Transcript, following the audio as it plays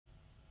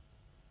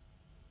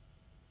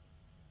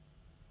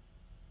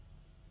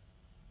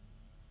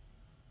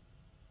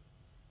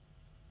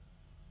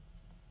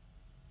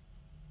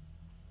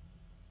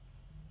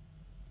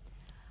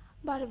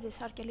Բարև ձեզ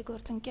հարգելի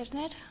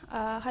գործընկերներ,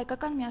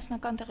 հայկական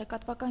միասնական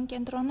տեղեկատվական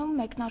կենտրոնում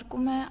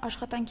մեկնարկում է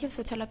աշխատանքի և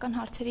սոցիալական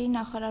հարցերի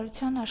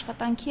նախարարության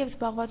աշխատանքի և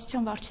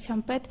զբաղվածության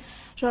վարչության պետ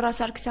Ժորա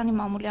Սարգսյանի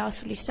մամուլի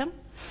ասուլիսը։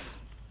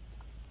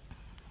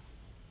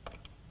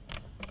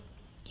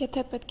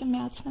 Եթե պետք է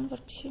միացնեմ,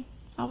 որպեսզի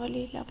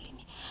ավելի լավ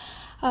լինի։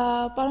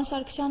 Պարոն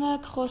Սարգսյանը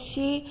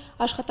կխոսի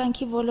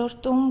աշխատանքի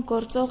ոլորտում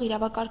գործող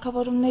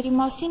իրավակարգավորումների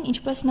մասին,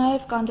 ինչպես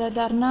նաև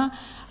կանդրադառնա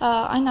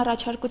այն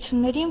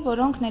առաջարկություններին,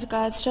 որոնք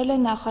ներկայացրել է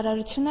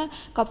նախարարությունը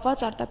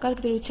կապված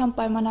արտակարգ դրությամբ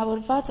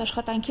պայմանավորված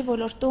աշխատանքի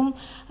ոլորտում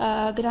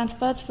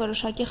գրանցված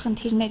որոշակի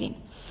խնդիրներին։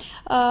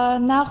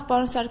 Նախ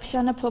պարոն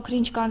Սարգսյանը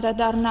փոքր-ինչ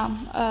կանդրադառնա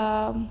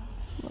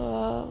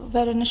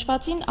վերը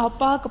նշվածին,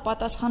 ապա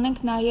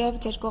կպատասխանենք նաև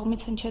ձեր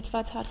կողմից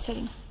հնչեցված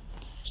հարցերին։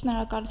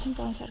 Շնորհակալություն,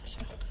 պարոն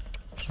Սարգսյան։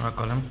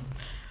 Շնորհակալ եմ։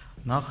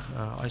 Նախ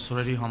այս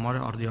օրերի համար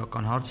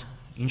արդիական հարց,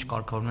 ինչ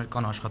կարգավորումներ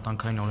կան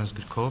աշխատանքային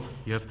օրենսգրքով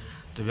եւ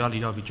տվյալ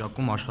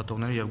իրավիճակում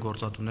աշխատողները եւ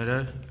գործատուները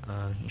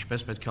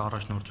ինչպես պետք է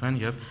առաջնորդվեն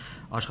եւ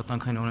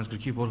աշխատանքային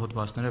օրենսգրքի որ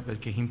հոդվածները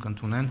պետք է հիմք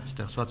ընդունեն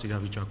ստեղծված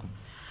իրավիճակում։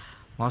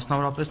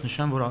 Մասնավորապես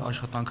նշեմ, որ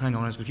աշխատանքային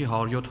օրենսգրքի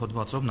 107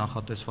 հոդվածով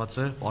նախատեսված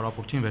է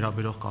պարապորտին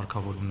վերաբերող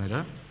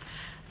կարգավորումները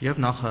եւ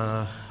նախ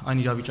այն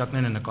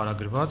իրավիճակներն են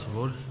նկարագրված,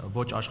 որ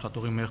ոչ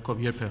աշխատողի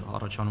մեղքով երբ է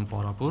առաջանում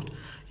պարապորտ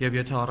եւ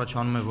եթե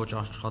առաջանում է ոչ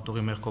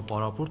աշխատողի մեղքով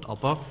պարապորտ,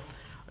 ապա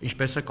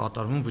ինչպես է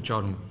կատարվում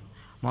վճարումը։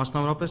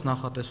 Մասնավորապես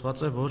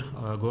նախատեսված է, որ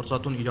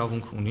գործատուն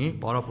իրավունք ունի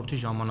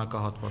պարապորտի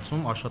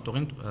ժամանակահատվածում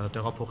աշխատողին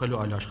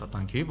տեղափոխելու այլ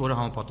աշխատանքի, որը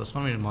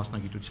համապատասխանում է իր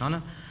մասնագիտությանը,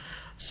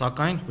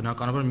 սակայն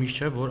բնականաբար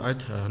միշտ չէ, որ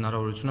այդ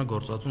հնարավորությունը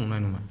գործատուն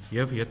ունենում է։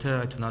 Եվ եթե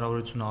այդ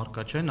հնարավորությունը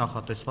առկա չէ,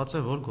 նախատեսված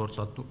է, որ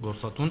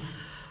գործատուն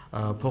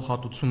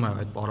փոխհատուցում է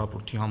այդ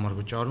պարապորտի համար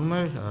վճարում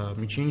է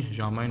միջին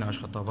ժամային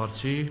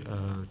աշխատավարձի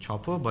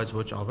չափով, բայց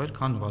ոչ ավել,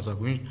 քան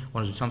նվազագույն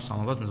օրենսդրությամբ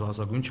սահմանված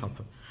նվազագույն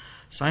չափը։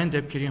 Սա այն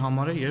դեպքերի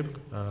համար է, երբ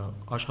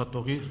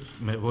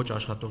ոչ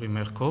աշխատողի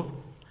մեղքով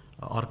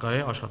առկա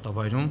է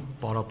աշխատավայրում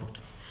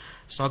պարապորտ։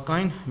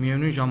 Սակայն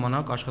միևնույն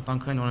ժամանակ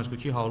աշխատանքային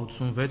օրենսգրքի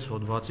 186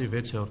 հոդվածի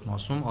 6-րդ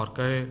մասում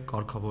առկա է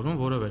կարգավորում,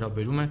 որը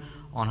վերաբերում է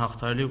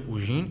անհաղթահարելի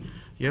ուժին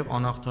եւ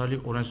անհաղթահարելի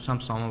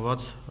օրենսդրությամբ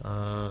սահմանված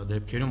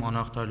դեպքերում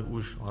անհաղթահարելի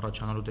ուժ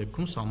առաջանալու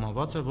դեպքում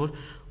սահմանված է, որ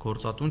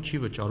գործատուն չի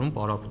վճարում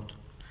պարապորտ։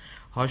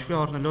 Հաշվի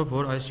առնելով,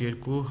 որ այս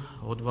երկու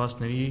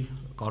հոդվածների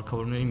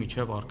կարգավորումների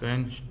միջև առկա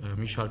են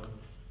մի շարք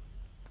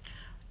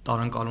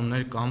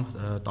տարընկալումներ կամ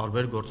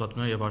տարբեր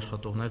գործատուներ եւ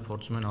աշխատողներ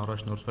փորձում են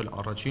առաջնորդվել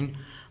առաջին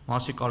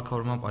մասի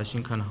կարգավորմամբ,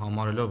 այսինքն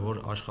համարելով, որ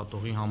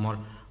աշխատողի համար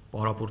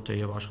պարապորտ է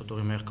եւ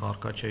աշխատողի մեղքը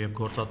առկա չէ եւ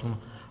գործատուն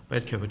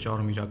պետք է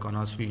վճարում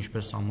իրականացվի,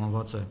 ինչպես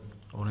սահմանված է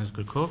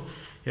օրենսգրքով,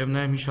 եւ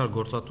նաեւ մի շարք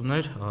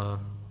գործատուներ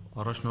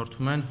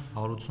առաջնորդվում են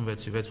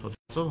 186-ի 6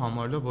 հոդվածով,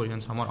 համարելով, որ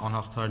իրենց համար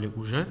անհաղթահարելի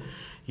ուժ է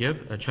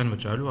եւ չեն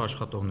վճարելու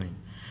աշխատողներին։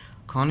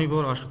 Քանի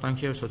որ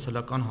աշխատանքի և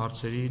սոցիալական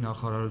հարցերի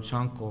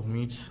նախարարության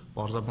կողմից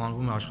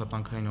պարզաբանվում է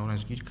աշխատանքային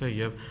օրենսգիրքը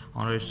եւ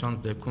անհրաժեշտության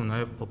դեպքում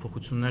նաեւ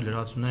փոփոխություններ,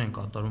 լրացումներ են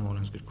կատարում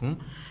օրենսգրքում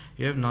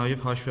եւ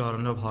նաեւ հաշվի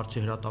առնելով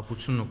հարցի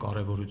հրատապությունն ու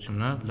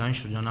կարեւորությունը, լայն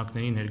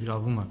շրջանակների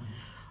ներգրավումը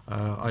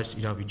այս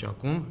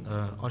իրավիճակում,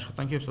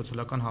 աշխատանքի և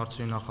սոցիալական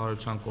հարցերի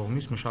նախարարության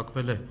կողմից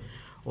մշակվել է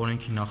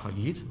օրենքի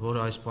նախագիծ,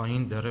 որը այս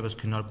պահին դեռևս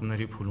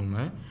քննարկումների փուլում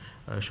է,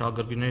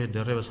 շահագրգիռների հետ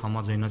դեռևս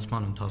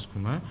համաձայնեցման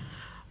ընթացքում է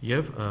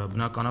եւ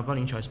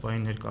բնականաբար ինչ այս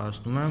պահին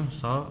ներկայացնում եմ,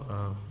 սա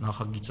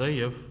նախագիծ է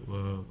եւ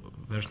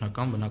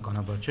վերջնական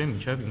բնականաբար չէ,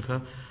 մինչեւ ինքը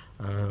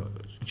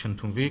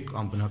չընդունվի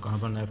կամ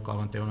բնականաբար նաեւ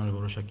կարող են տեղանալ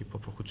որոշակի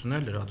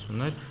փոփոխություններ,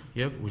 լրացումներ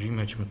եւ ուժի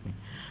մեջ մտնի։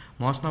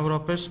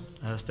 Մասնավորապես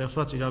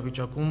ստեղծված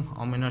իրավիճակում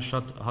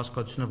ամենաշատ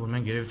հասկացությունը, որ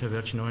մենք երևի թե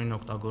վերջին օրերին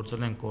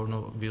օգտագործել ենք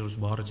կորոնավիրուս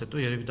բառից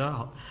հետո, երևի դա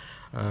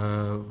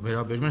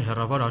վերաբերում է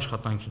հեռավար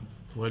աշխատանքին,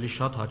 որ էլի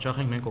շատ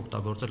հաճախ ենք մենք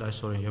օգտագործել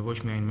այսօրին եւ ոչ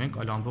միայն մենք,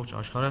 այլ ամբողջ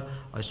աշխարհը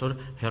այսօր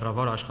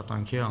հեռավար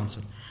աշխատանքի է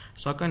անցել։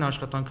 Սակայն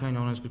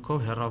աշխատանքային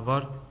օրենսգրքով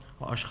հեռավար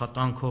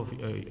աշխատանքով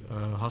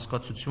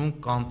հասկացություն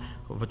կամ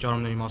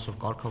վճարումների մասով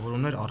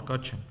կարգավորումներ առկա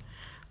չեն։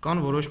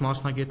 Կան որոշ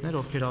մասնագետներ,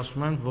 ովքեր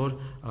ասում են, որ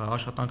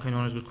աշխատանքային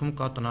օրենսգրքում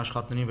կա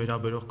տնաշխատներին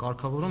վերաբերող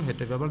կարգավորում,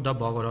 հետեւաբար դա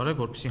բավարար է,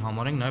 որպեսզի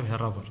համարենք նաեւ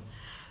հեռավար։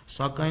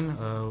 Սակայն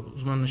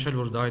ուզում եմ նշել,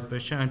 որ դա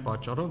այդպես չէ, այն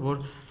պատճառով, որ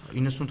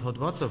 90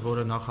 հոդվածը,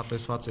 որը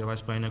նախատեսված է եւ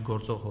այս պահին է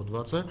գործող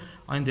հոդված է,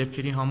 այն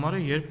դեպքերի համար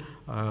է, երբ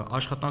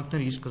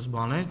աշխատանքները ի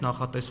սկզբանե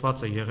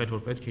նախատեսված է եղել,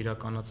 որ պետք է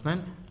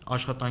իրականացնեն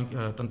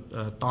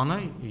տանը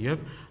եւ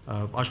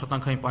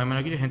աշխատանքային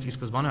պայմանագիրը հենց ի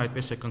սկզբանե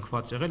այդպես է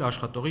կնքված եղել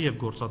աշխատողի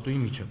եւ գործատուի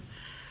միջեւ։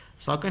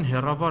 Սակայն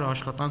հեռավար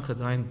աշխատանքը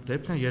դա այն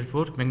դեպքն է, երբ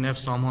որ մենք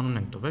նաեւ սահմանուն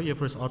ենք տվել, երբ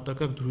որ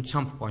արտակարգ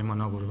դրությամբ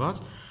պայմանավորված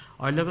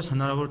այլևս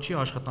հնարավոր չի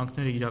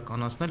աշխատանքները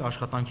իրականացնել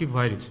աշխատանքի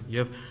վայրից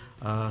եւ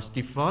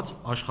ստիպված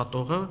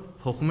աշխատողը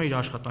փոխում է իր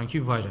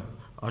աշխատանքի վայրը,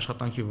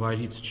 աշխատանքի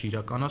վայրից չի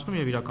իրականացնում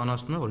եւ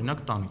իրականացնում է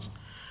օրինակ տանից։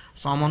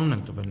 Սահմանուն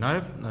ենք տվել։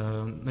 Նաեւ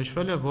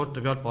նշվել է, որ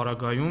տվյալ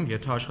պարագայում,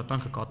 եթե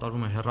աշխատանքը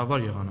կատարվում է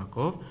հեռավար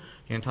եղանակով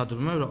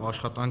ենթադրվում է, որ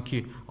աշխատանքի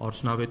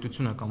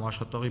արդյունավետությունը կամ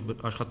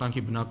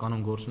աշխատանքի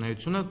բնականոն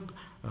գործունեությունը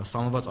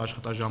սահմանված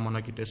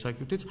աշխատաժամանակի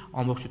տեսակետից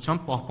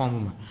ամբողջությամբ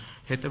պահպանվում է։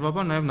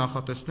 Հետևաբար նաև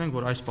նախատեսենք,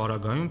 որ այս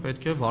պարագայում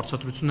պետք է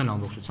վարձատրությունն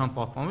ամբողջությամբ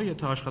պահպանվի,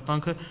 եթե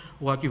աշխատանքը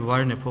ուղղակի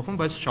վայրն է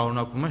փոխվում, բայց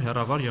շարունակվում է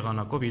հեռավար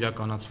եղանակով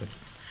իրականացվել։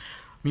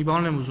 Մի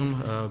բան եմ ուզում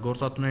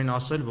գործատուներին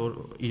ասել, որ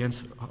իրենց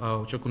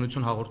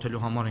ճկունություն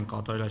հաղորդելու համար են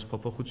կատարել այս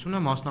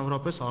փոփոխությունը,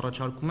 մասնավորապես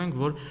առաջարկում ենք,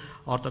 որ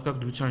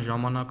արտակարգ դրության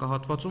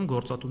ժամանակահատվածում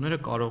գործատուները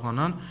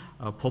կարողանան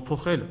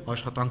փոփոխել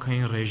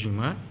աշխատանքային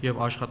ռեժիմը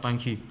եւ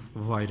աշխատանքի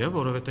վայրը,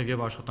 որովհետեւ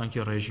եւ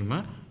աշխատանքի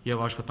ռեժիմը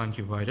եւ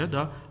աշխատանքի վայրը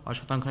դա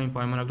աշխատանքային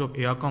պայմանագրով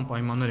էական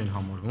պայմաններ են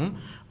համարվում,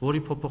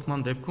 որի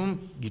փոփոխման դեպքում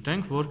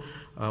գիտենք, որ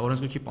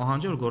օրենսգրքի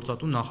պահանջը, որ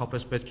գործատուն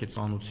նախապես պետք է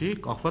ծանուցի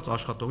կախված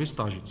աշխատողի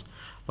ստաժից,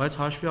 բայց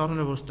հաշվի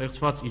առնելով, որ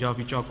ստեղծված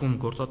իրավիճակում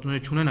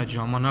գործատուները չունեն այդ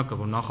ժամանակը,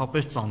 որ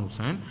նախապես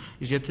ծանուցեն,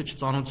 իսկ եթե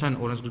չծանուցեն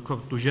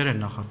օրենսգրքով տուժեր են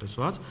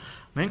նախատեսված,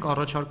 մենք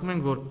առաջարկում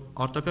ենք, որ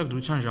արտակարգ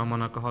դրության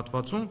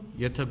ժամանակահատվածում,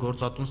 եթե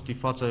գործատուն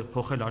ստիպված է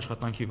փոխել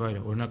աշխատանքի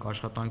վայրը, օրինակ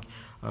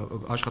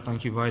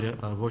աշխատանքի վայրը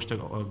ոչ թե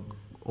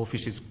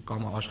օֆիսից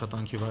կամ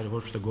աշխատանքի վայրը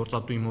ոչ թե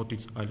գործատուի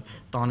մոտից, այլ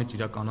տանից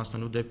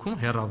իրականացնելու դեպքում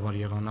հեռավար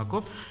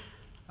եղանակով,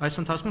 այս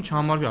ընթացքում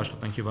չհամարվի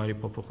աշխատանքի վայրի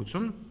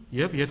փոփոխություն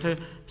եւ եթե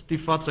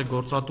ստիպված է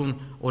գործատուն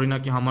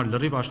օրինակի համար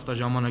լրիվ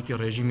աշխատաժամանակի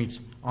ռեժիմից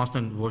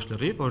անցնել ոչ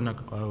լրիվ,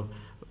 օրինակ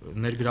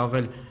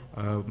ներգրավել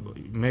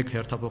մեկ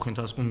հերթափոխի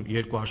ընթացքում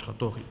 2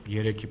 աշխատող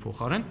 3-ի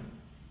փոխարեն,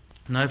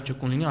 նաեւ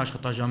ճկուն լինի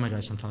աշխատաժամերը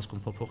այս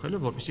ընթացքում փոփոխելը,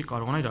 որպեսզի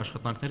կարողանա իր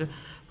աշխատանքները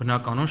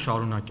բնականon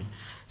շարունակել։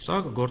 Սա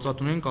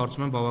գործատուներին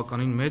կարծում եմ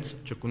բավականին մեծ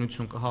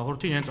ճկունություն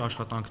կհաղորդի իրենց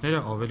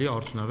աշխատանքները ավելի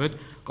արդյունավետ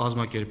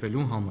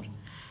կազմակերպելու համար։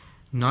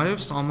 Նաև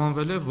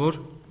սահմանվել է, որ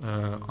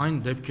այն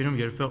դեպքերում,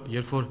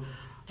 երբ որ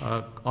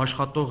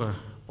աշխատողը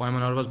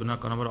պայմանավորված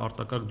բնականաբար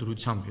արտակարգ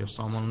դրությամբ եւ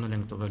սահմանումներ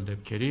ենք տվել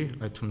դեպքերի,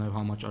 այդ թվում նաեւ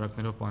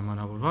համաճարակներով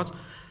պայմանավորված,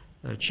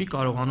 չի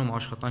կարողանում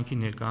աշխատանքի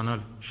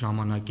ներկայանալ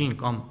ժամանակին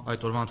կամ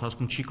այդ օրվա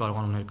ընթացքում չի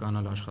կարողանում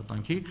ներկայանալ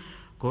աշխատանքի,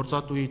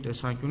 գործատուի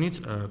տեսանկյունից,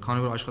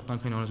 քանի որ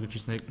աշխատանքային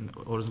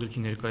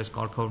օրենսգրքի ներկայիս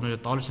կարգավորումները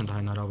տալիս են դա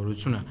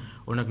հնարավորությունը,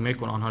 օրինակ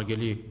 1 օր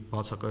անհարգելի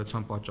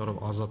բացակայության պատճառով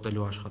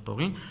ազատելու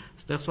աշխատողին,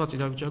 ստեղծված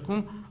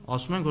իրավիճակում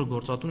ասում են, որ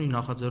գործատուն իր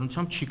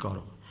նախաձեռնությամբ չի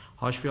կարող,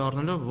 հաշվի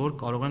առնելով, որ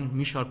կարող են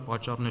մի շարք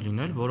պատճառներ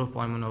լինել, որով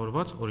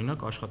պայմանավորված,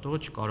 օրինակ աշխատողը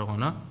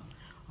չկարողանա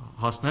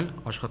հասնել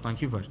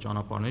աշխատանքի վայր,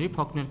 ճանապարհների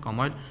փակնել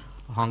կամ այլ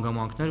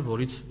հանգամանքներ,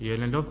 որից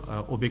ելնելով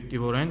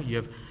օբյեկտիվորեն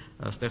եւ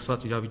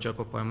ստեղծված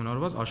իրավիճակով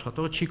պայմանավորված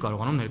աշխատողը չի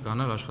կարողանում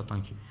ներկայանալ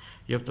աշխատանքի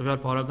եւ տվյալ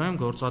պարագայում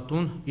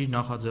գործատուն իր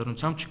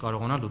նախաձեռնությամբ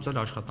չկարողանա լուծել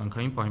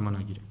աշխատանքային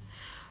պայմանագիրը։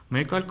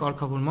 Մեկ այլ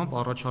կարգավորմամբ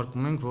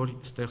առաջարկում ենք, որ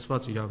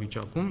ստեղծված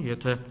իրավիճակում,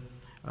 եթե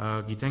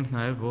գիտենք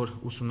նաեւ, որ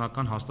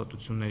ուսումնական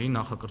հաստատությունների,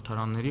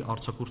 նախակրթարանների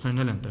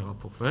արձակուրդներն են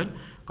տեղափոխվել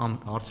կամ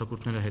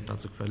արձակուրդները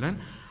հետաձգվել են,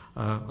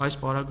 այս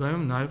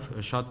պարագայում նաեւ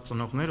շատ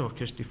ծնողներ,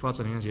 ովքեր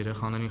ստիպված են իրենց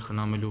երեխաներին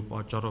խնամելու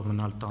պատճառով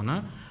մնալ տանը,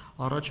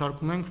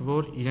 առաջարկում ենք,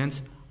 որ իրենց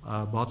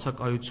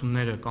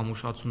բացակայությունները կամ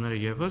ուշացումները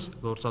եւս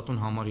գործատուն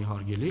համարի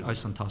հարգելի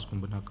այս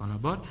ընթացքում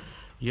բնականաբար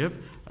եւ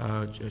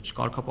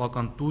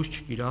կարգապահական տույժ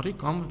չկիրառի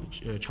կամ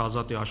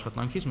չազատի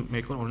աշխատանքից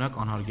մեկ օրինակ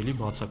անհարգելի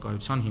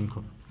բացակայության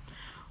հիմքով։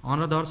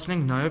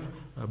 Անդրադարձնենք նաեւ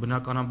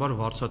բնականաբար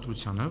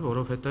վարձատրությանը,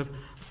 որովհետեւ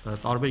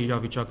տարբեր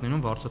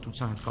իրավիճակներում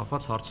վարձատրության հետ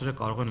կապված հարցերը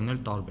կարող են լինել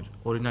տարբեր։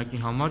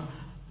 Օրինակի համար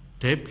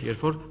դեպք,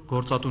 երբ որ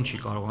գործատուն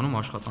չի կարողանում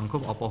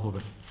աշխատանքով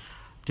ապահովել։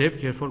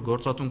 Դեպք, երբ որ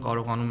գործատուն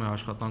կարողանում է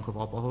աշխատանքով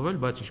ապահովել,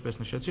 բայց ինչպես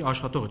նշեցի,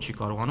 աշխատողը չի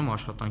կարողանում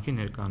աշխատանքի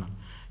ներկայանալ։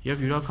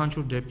 Եվ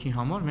յուրաքանչյուր դեպքի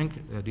համար մենք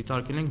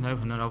դիտարկել ենք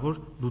նաև հնարավոր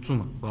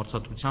լուծումը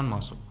վարձատրության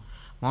մասով։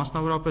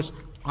 Մասնավորապես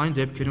այն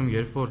դեպքերում,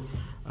 երբ որ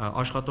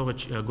աշխատողը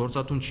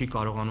գործատուն չի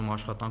կարողանում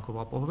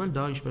աշխատանքով ապահովել,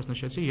 դա ինչպես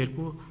նշեցի,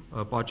 երկու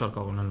պատճառ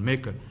կարող ունենալ։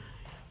 Մեկը,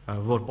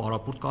 որ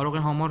պարապուրտ կարող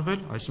է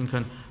համարվել,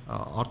 այսինքն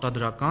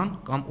արտադրական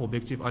կամ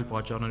օբյեկտիվ այլ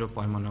պատճառներով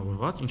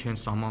պայմանավորված, ինչ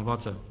հենց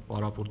սահմանված է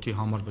պարապուրտի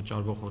համար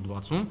վճարվող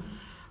հոդվածում,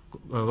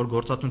 որ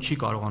գործատուն չի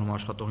կարողանում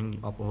աշխատողին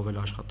ապահովել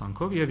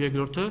աշխատանքով, եւ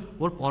երկրորդը,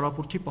 որ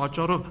պարապուրտի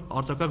պատճառով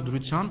արտակարգ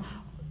դրության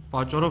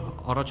պատճառով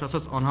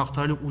առաջացած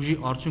անհաղթահարելի ուժի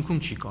արդյունքում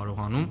չի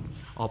կարողանում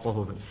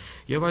ապահովել։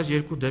 Եվ այս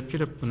երկու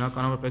դեպքերը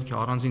բնականաբար պետք է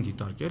առանձին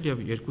դիտարկել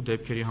եւ երկու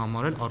դեպքերի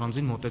համար էլ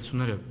առանձին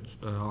մոտեցումներ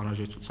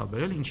անհրաժեշտ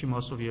ցուցաբերել, ինչի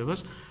մասով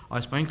եւս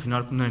այս բանի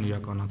քննարկումներ են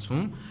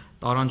իրականացվում,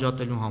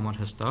 տարանջատելու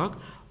համար հստակ,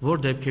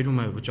 որ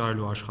դեպքերում է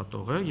վճարելու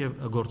աշխատողը եւ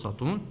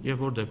գործատուն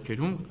եւ որ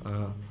դեպքերում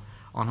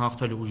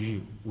անհաղթահարելի ուժի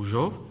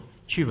ուժով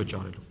չի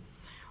վճարելու։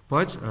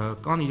 Բայց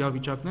կան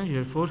իրավիճակներ,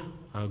 երբ որ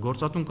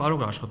գործատուն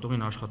կարող է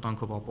աշխատողին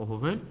աշխատանքով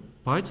ապահովել,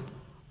 բայց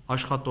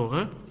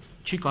աշխատողը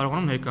չի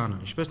կարողանում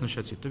ներկայանալ, ինչպես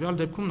նշեցի։ Տվյալ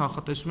դեպքում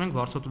նախատեսում ենք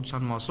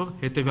վարձատրության մասով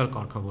հետևյալ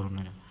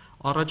կարգավորումները։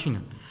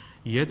 Առաջինը,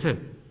 եթե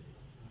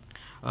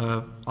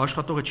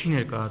աշխատողը չի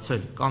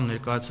ներկայացել կամ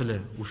ներկայացել է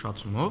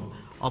ուշացումով,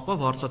 ապա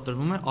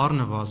վարձատրվում է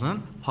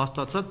առնվազն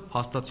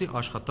փաստացի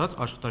աշխատած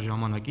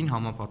աշխատաժամանակին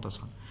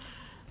համապատասխան։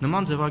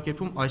 Նման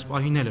ձևակերպում այս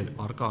պահին էլ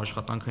առկա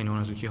աշխատանքային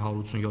օրենսգրքի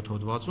 187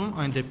 հոդվածում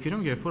այն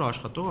դեպքերում, երբ որ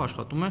աշխատողը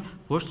աշխատում է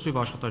ոչ թիվ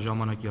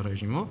աշխատաժամանակի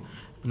ռեժիմով,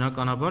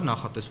 բնականաբար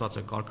նախատեսված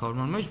է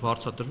կարգավորման մեջ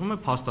վարձատրվում է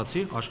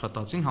փաստացի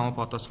աշխատածին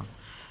համապատասխան։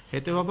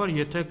 Հետևաբար,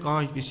 եթե կա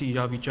այնպիսի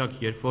իրավիճակ,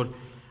 երբ որ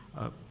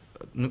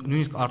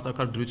նույնիսկ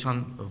արտակարգ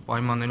դրության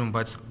պայմաններում,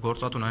 բայց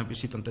գործատուն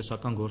այնպիսի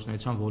տնտեսական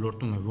գործունեության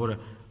ոլորտում է, որը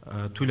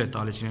թույլ է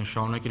տալիս իրեն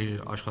շարունակել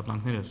իր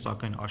աշխատանքները,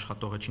 սակայն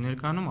աշխատողը չի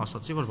ներկայանում,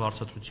 ասացի, որ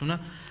վարձատրությունը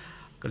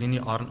կլինի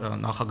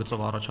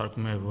նախագծով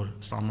առաջարկում է, որ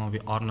սահմանվի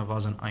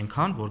առնվազն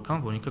այնքան,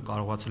 որքան որ ինքը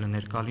կարողացել է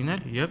ներկա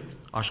լինել եւ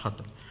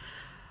աշխատել։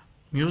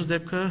 Մյուս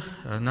դեպքը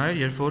նա է,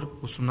 երբ որ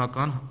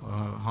ուսումնական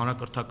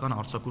հանրակրթական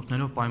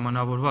արձակուրդներով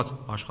պայմանավորված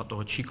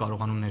աշխատողը չի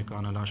կարողանում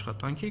ներկայանալ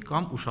աշխատանքի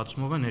կամ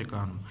ուշացումով է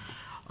ներկայանում։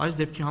 Այս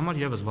դեպքի համար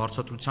եւս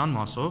վարձատրության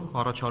մասով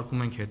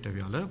առաջարկում ենք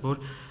հետեւյալը,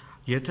 որ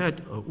եթե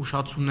այդ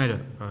ուշացումները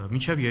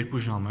մինչեւ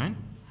 2 ժամ են,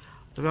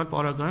 տվյալ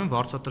պարագայում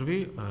վարձատրվի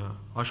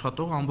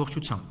աշխատողը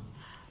ամբողջությամբ։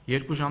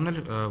 2 ժամն էլ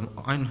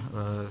այն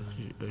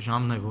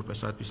ժամն է,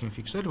 որպես այդպեսին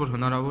ֆիքսել, որ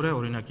հնարավոր է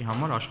օրինակի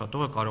համար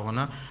աշխատողը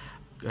կարողանա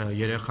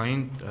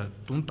երեխային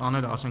տուն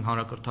տանել, ասենք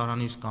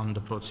հանրակրթարանից կամ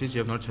դպրոցից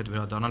եւ նորից հետ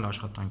վերադառնալ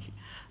աշխատանքի։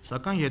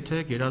 Սակայն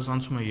եթե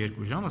գերազանցում է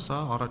 2 ժամը, սա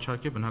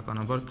առաջարկ է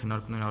բնականաբար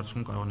քննարկումների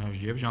արդյունքում կարող է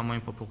եւ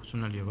ժամային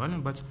փոփոխություններ եւ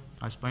այլն, բայց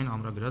այս պահին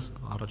ամրագրած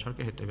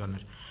առաջարկը հետեւյալն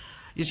է։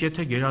 Իսկ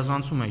եթե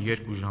գերազանցում է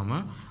 2 ժամը,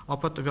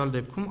 ապա տվյալ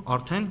դեպքում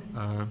արդեն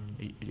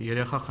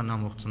երեխա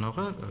խնամող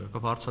ծնողը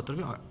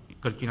կվարձատրվի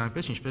կրկին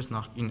այնպես, ինչպես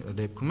նախկին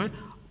դեպքում էր,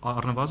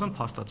 առնվազն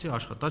փաստացի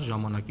աշխատած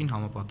ժամանակին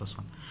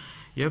համապատասխան։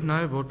 Եվ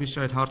նաև որպեսզի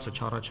այդ հարցը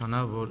չառաջանա,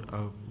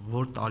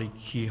 որ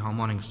տարիքի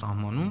համար ենք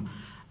սահմանում,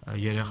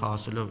 երեխա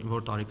ասելով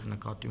որ տարիքը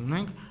նկատի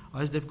ունենք,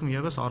 այս դեպքում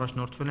եւս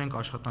առաջնորդվել ենք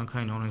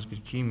աշխատանքային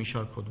օրենսգրքի մի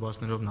շարք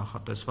հոդվածներով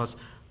նախատեսված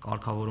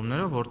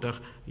կարգավորումներով,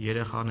 որտեղ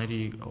երեխաների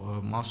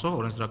մասով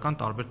օրենսդրական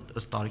տարբեր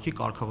ըստ տարիքի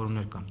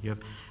կարգավորումներ կան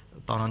եւ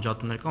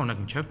տարանջատումներ կան, օրինակ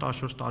մինչև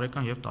 14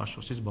 տարեկան եւ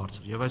 14-ից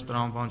բարձր։ Եվ այս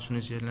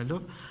տրամաբանությունից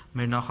ելնելով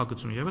մեր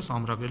նախագծում եւս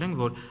ամրագրել ենք,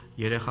 որ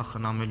երեխա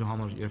խնամելու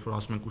համար, երբ որ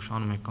ասում ենք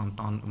ուշանում է կամ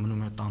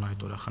մնում է տան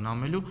այդ օրը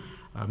խնամելու,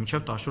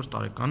 մինչև 14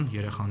 տարեկան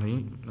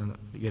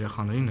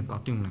երեխաների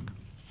նկատի ունենք։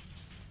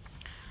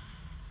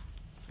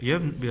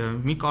 Եվ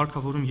մի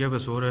կարգավորում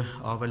եւս, որը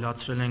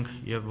ավելացրել ենք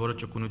եւ որը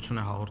ճկունություն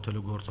է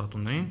հաղորդելու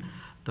գործատուներին,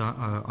 դա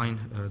այն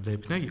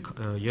դեպքն է,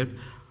 երբ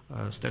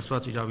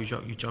ստեղծված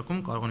իրավիճակում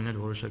կարող են լինել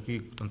որոշակի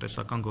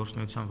տնտեսական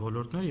գործունեության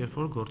ոլորտներ, երբ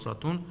որ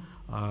գործատուն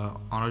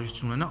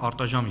անհրաժեշտություն ունենա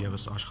արտաժամ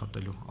եւս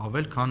աշխատելու,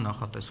 ավել քան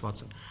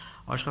նախատեսված է։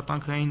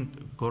 Աշխատանքային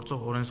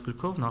գործող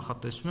օրենսգրքով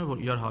նախատեսվում է,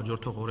 որ իրար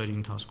հաջորդող օրերի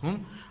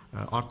ընթացքում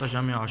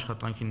արտաժամյա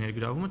աշխատանքի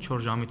ներգրավումը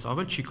 4 ժամից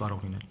ավել չի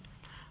կարող լինել։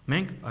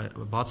 Մենք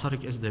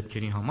բացառիկ այս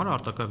դեպքերի համար,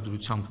 արտակարգ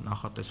դրությամբ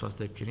նախատեսված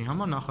դեպքերի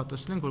համար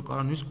նախատեսել ենք, որ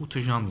կարող նույնիսկ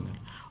 8 ժամ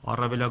լինել։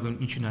 Առավելագույն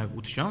ինչի նաև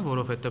 8 ժամ,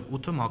 որովհետև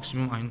 8-ը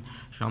մաքսիմում այն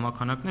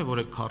ժամանակն է,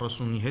 որը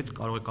 40-ի հետ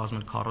կարող է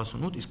կազմել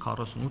 48, իսկ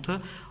 48-ը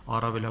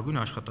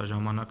առավելագույն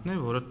աշխատաժամանակն է,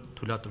 որը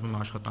թույլատրվում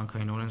է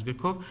աշխատանքային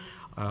օրենսգրքով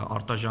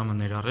արտաժամը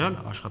ներառյալ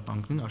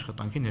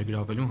աշխատանքի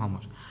ներգրավելու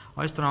համար։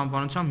 Այս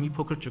տրամաբանությամբ մի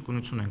փոքր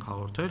ճկունություն ենք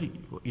հաղորդել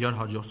իրար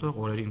հաջորդող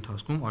օրերի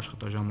ընթացքում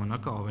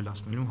աշխատաժամանակը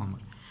ավելացնելու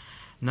համար։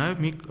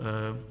 Նաև մի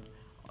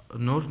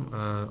նոր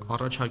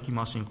առաջարկի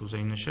մասին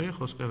կուզեի նշել,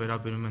 խոսքը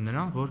վերաբերում է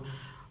նրան, որ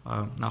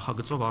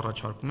նախագծով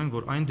առաջարկում ենք,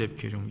 որ այն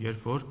դեպքերում,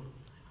 երբ որ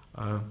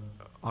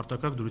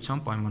արտակարգ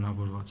դրությամբ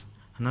պայմանավորված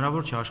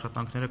հնարավոր չէ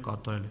աշխատանքները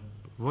կատարել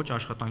ոչ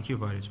աշխատանքի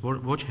վայրից,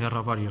 ոչ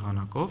հեռավար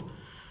եղանակով,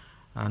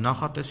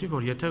 նախատեսվի,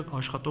 որ եթե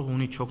աշխատողը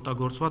ունի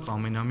չօգտագործված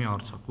ամենամյա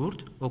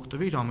արձակուրդ,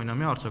 օգտվի իր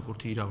ամենամյա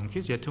արձակուրդի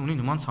իրավունքից, եթե ունի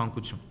նման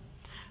ցանկություն։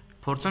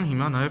 Փորձեն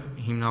հիմա նաև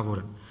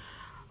հիմնավորը։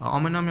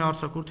 Ամենամյա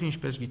արձակուրդը,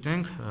 ինչպես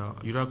գիտենք,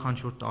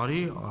 յուրաքանչյուր տարի,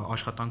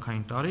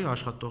 աշխատանքային տարի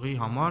աշխատողի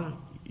համար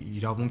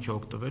իրավունք է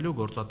օգտվելու,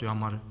 գործատուի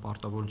համար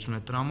պարտավորություն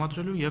է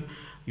տրամադրելու եւ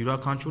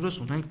յուրաքանչյուրս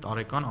ունենք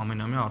տարեկան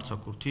ամենամյա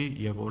արձակուրդի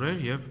եւ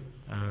օրեր եւ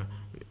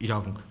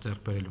իրավունք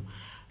ձեռք բերելու։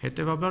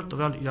 Հետևաբար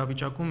տվյալ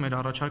իրավիճակում մեր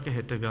առաջարկը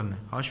հետեւյալն է.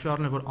 հաշվի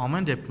առնելով, որ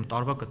ամեն դեպքում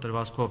տարվա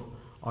կտրվածքով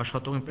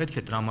աշխատողին պետք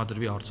է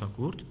տրամադրվի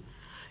արձակուրդ,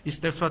 իսկ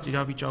ստեղծված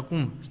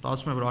իրավիճակում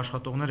ստացվում է, որ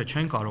աշխատողները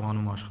չեն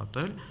կարողանում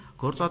աշխատել,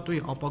 գործատուի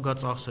ապագա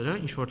ծախսերը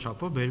ինչ որ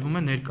չափով բերվում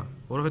է ներկա,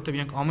 որովհետև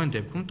իրենք ամեն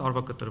դեպքում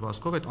տարվա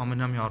կտրվածքով այդ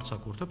ամենամյա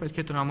արձակուրդը պետք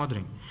է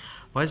տրամադրեն։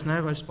 Բայց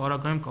նաև այս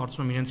պարագայում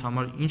կարծում եմ իրենց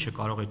համար ինչը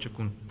կարող է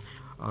ճկուն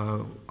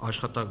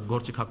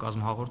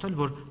գործիքակազմ հաղորդել,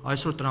 որ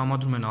այսօր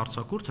տրամադրում են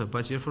արձակուրդը,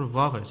 բայց երբ որ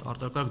վաղ է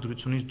արտակարգ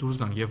դրությունից դուրս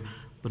գան եւ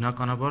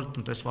բնականաբար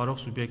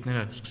տնտեսվարող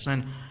սուբյեկտները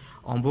սկսեն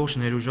ամբողջ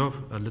ներուժով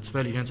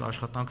լծվել իրենց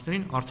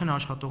աշխատանքներին, արդեն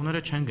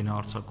աշխատողները չեն գնա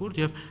արձակուրդ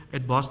եւ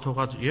այդ բաց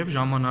թողած եւ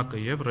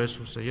ժամանակը եւ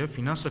ռեսուրսը եւ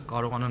ֆինանսը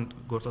կարողանան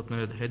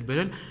գործատուները հետ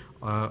բերել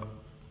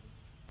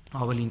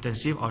ավելի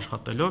ինտենսիվ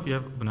աշխատելով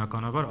եւ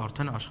բնականաբար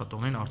արդեն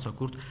աշխատողներին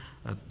արձակուրդ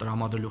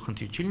տրամադրելու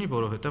խնդիր չի լինի,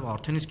 որովհետեւ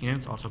արդեն իսկ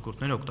իրենց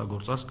արձակուրդները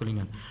օգտագործած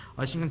կլինեն։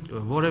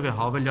 Այսինքն որևէ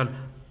հավելյալ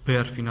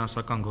բեր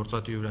ֆինանսական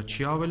գործատուի վրա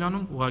չի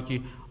ավելանում, ուղղակի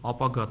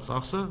ապագա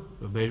ծախսը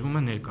բերվում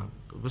է ներկա։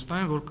 Վստահ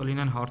եմ, որ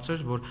կլինեն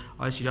հարցեր, որ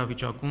այս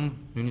իրավիճակում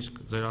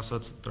նույնիսկ ձեր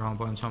ասած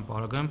տրամաբանության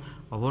պարագայում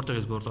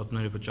որտեղից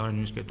գործատուները վճարեն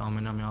նույնիսկ այդ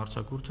ամենամյա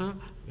արձակուրդը,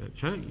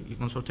 չէ,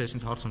 ոնց որ թե ես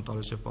ինձ հարց եմ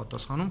տալիս եւ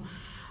պատասխանում,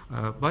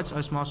 բայց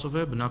այս մասով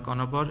է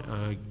բնականաբար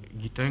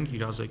գիտենք,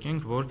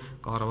 իրազեկենք, որ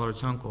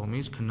կառավարության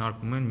կողմից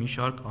քննարկվում են մի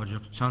շարք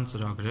աջակցության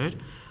ծրագրեր,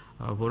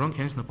 որոնք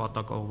հենց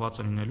նպատակաուղղված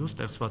են լինելու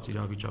ստեղծված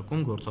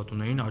իրավիճակում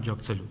գործատուներին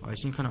աջակցելու։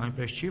 Այսինքն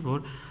այնպես չի,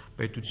 որ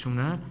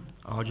պետությունը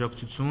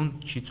աջակցություն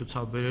չի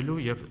ցուցաբերելու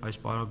եւ այս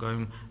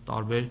պարագայում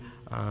տարբեր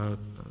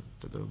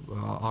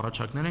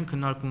առաջարկներ են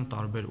քննարկվում,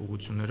 տարբեր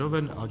ուղղություններով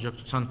են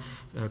աջակցության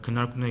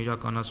քննարկումներ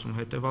իրականացում,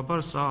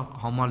 հետեւաբար սա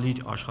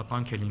համալիր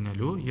աշխատանք է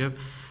լինելու եւ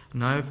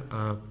նաեւ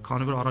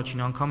քանի որ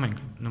առաջին անգամ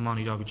ենք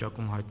նման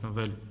իրավիճակում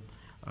հայտնվել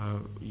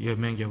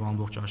եւ մենք եւ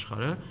ամբողջ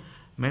աշխարհը,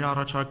 մեր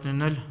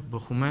առաջարկներն էլ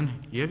բխում են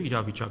եւ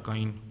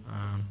իրավիճակային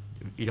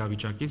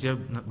իրավիճակից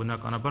եւ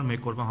բնականաբար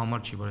մեկ օրվա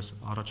համար չի, որ այս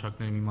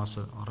առաջարկների մի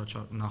մասը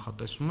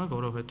նախատեսվում է,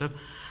 որովհետեւ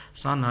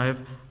սա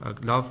նաեւ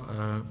լավ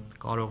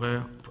կարող է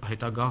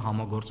հետագա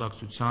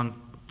համագործակցության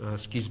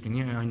սկիզբ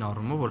լինի այն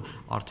առումով, որ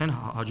արդեն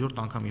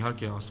հաջորդ անգամ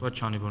իհարկե Աստված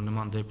չանի, որ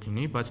նման դեպք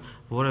լինի, բայց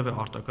որևէ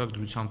արտակարգ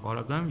դրության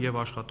պարագայում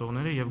եւ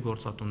աշխատողները եւ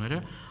գործատուները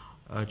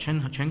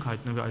չենք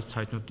հայտնվի այս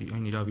ցայտնուտի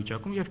այն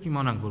իրավիճակում եւ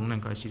կիմանանք, որ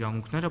ունենք այս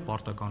իրավունքները,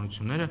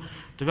 պարտականությունները,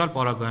 տվյալ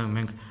պարագայում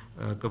մենք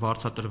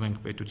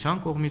կվարձատրվենք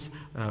պետության կողմից,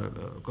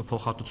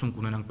 կփոխհատուցում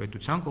կունենանք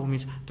պետության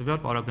կողմից, տվյալ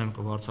պարագայում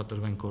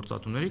կվարձատրվենք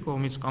գործատուների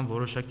կողմից կամ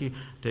որոշակի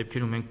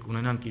դեպքերում մենք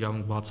ունենանք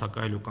իրավունք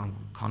բացակայելու կամ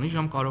քանի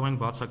ժամ կարող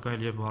ենք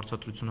բացակայել եւ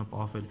վարձատրությունը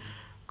պահվել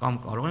կամ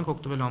կարող ենք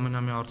օգտվել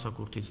ամենամյա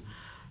արձակուրդից։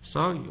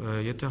 Սա,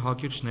 եթե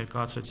հակիրճ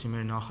ներկայացրեցի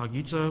մեր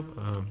նախագիծը,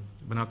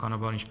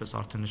 բնականաբար ինչպես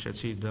արդեն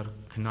նշեցի, դեռ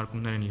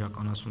քննարկումներ են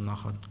իրականացում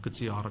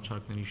նախագծի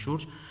առաջարկների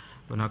շուրջ,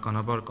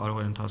 բնականաբար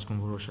կարող է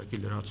ընթացքում որոշակի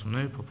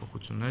լրացումներ,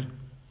 փոփոխություններ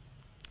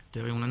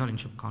տեղի ունենալ,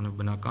 ինչը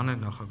բնական է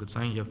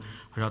նախագծային եւ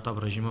հրատապ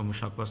ռեժիմով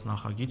մշակված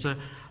նախագիծ է,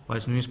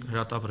 բայց նույնիսկ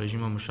հրատապ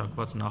ռեժիմով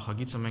մշակված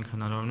նախագիծը մենք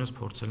հնարավորինս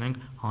փորձել ենք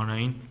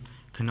հանրային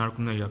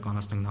քննարկումներ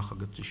իրականացնենք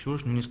նախագծի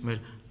շուրջ, նույնիսկ մեր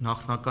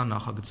նախնական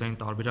նախագծային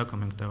տարբերակը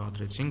մենք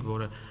տեղադրեցինք,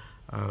 որը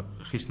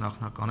խիստ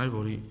նախնական էր,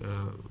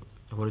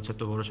 որից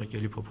հետո որոշակի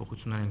էլի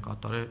փոփոխություններ են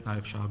կատարել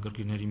նաև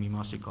շահագրգիռների մի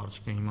մասի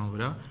կարծիքների հիման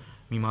վրա,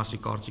 մի մասի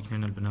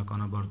կարծիքներն էլ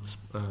բնականաբար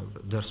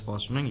դեռ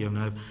սպասում են եւ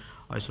նաև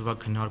այսօրվա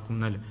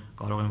քննարկումն էլ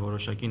կարող են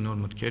որոշակի նոր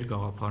մտքեր,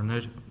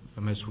 գաղափարներ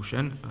մեզ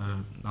հուշեն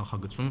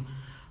նախագծում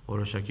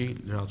որոշակի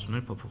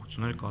լրացումներ,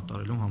 փոփոխություններ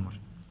կատարելու համար։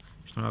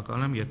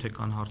 Շնորհակալ եմ, եթե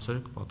կան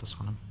հարցեր,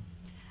 կպատասխանեմ։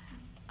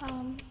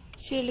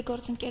 Սիրելի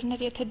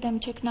գործընկերներ, եթե դեմ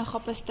չեք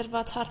նախապես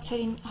տրված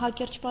հարցերին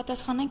հակիրճ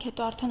պատասխանենք,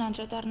 հետո արդեն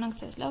անդրադառնանք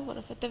ձեզ, լավ,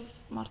 որովհետև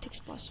մարդիկ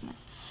սպասում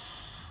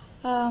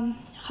են։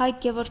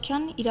 Հայկ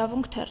Գևորգյան,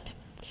 Իրավունք թերթ։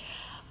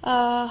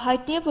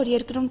 Հայտնի է, որ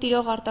երկրում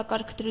տիրող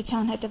արտակարգ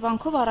դրության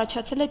հետևանքով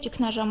առաջացել է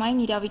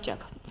ճգնաժամային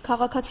իրավիճակ։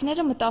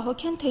 Քաղաքացիները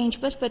մտահոգ են, թե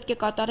ինչպես պետք է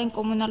կատարեն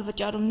կոմունալ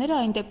վճարումները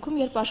այն դեպքում,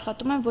 երբ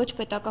աշխատում են ոչ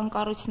պետական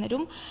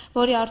կառույցներում,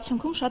 որի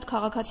արդյունքում շատ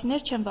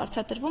քաղաքացիներ չեն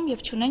վարձատրվում եւ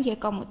չունեն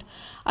եկամուտ։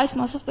 Այս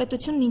մասով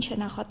պետությունն ինչ է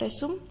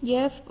նախատեսում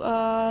եւ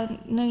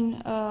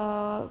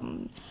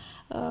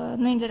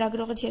նույն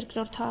լրագրողից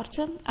երկրորդ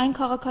հարցը, այն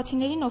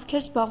քաղաքացիներին,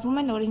 ովքեր զբաղվում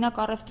են օրինակ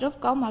առևտրով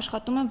կամ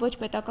աշխատում են ոչ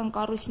պետական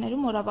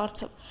կառույցներում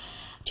օրավարձով։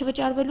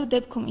 Չվճարվելու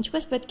դեպքում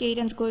ինչպես պետք է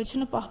իրենց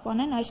գոյությունը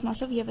պահպանեն, այս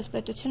մասով եւս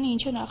պետությունը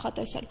ինչ է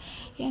նախատեսել։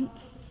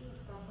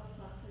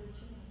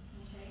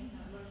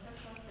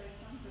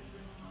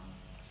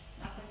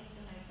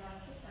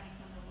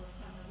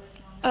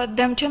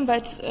 Դեմ չեմ,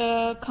 բայց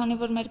քանի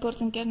որ մեր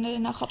գործընկերները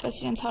նախապես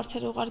իրենց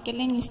հարցերը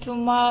ուղարկել են, ինձ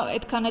թվում է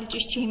այդքան էլ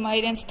ճիշտ չի հիմա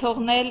իրենց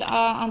թողնել,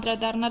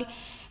 անդրադառնալ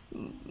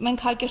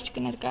մենք հակիրճ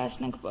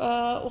կներկայացնենք,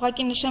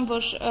 ուղղակի նշեմ,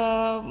 որ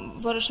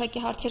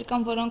որոշակի հարցեր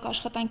կան, որոնք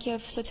աշխատանքի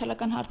եւ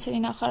սոցիալական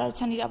հարցերի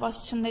նախարարության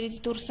իրավասություններից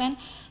դուրս են։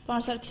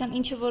 Պարոն Սարգսյան,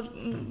 ինչը որ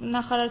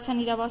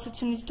նախարարության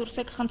իրավասությունից դուրս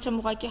է,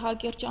 կխնդրեմ ուղղակի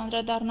հակիրճ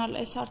անդրադառնալ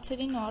այս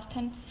հարցերին ու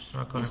արդեն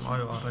Շնորհակալ եմ,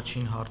 այո,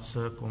 առաջին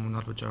հարցը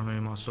կոմունալ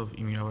վճարումների մասով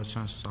իմ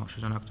իրավասության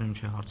շրջանակներում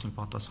չէ հարցին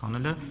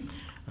պատասխանելը։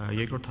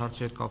 Երկրորդ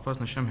հարցի հետ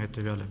կապված նշեմ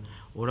հետեւյալը.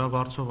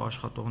 օրավարձով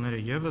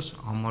աշխատողները եւս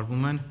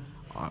համարվում են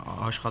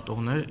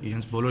աշխատողներ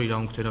իրենց բոլոր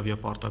իրավունքներով եւ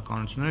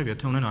պարտականություններով,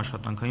 եթե ունեն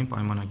աշխատանքային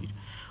պայմանագիր։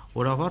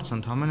 Օրավարձը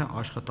ընդհանրապես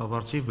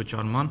աշխատավարձի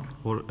վճարման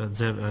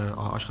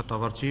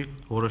աշխատավարձի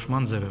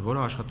որոշման ձև է, որը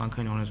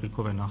աշխատանքային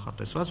օրենսգրքով է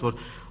նախատեսված, որ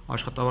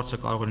աշխատավարձը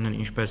կարող է լինել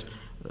ինչպես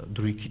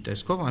դրույքի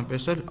տեսքով,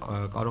 այնպես էլ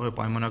կարող է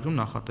պայմանագրում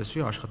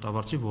նախատեսվի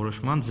աշխատավարձի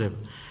որոշման ձև։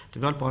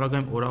 Տվյալ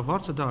պարագայում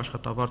օրավարձը դա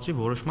աշխատավարձի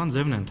որոշման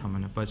ձևն է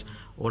ընդհանրապես, բայց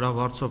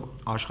օրավարձով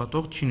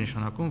աշխատող չի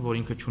նշանակում, որ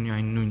ինքը ունի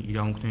այն նույն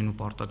իրավունքներն ու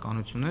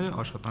պարտականությունները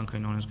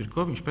աշխատանքային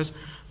օրենսգրքով, ինչպես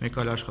մեկ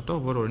այլ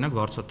աշխատող, որ օրինակ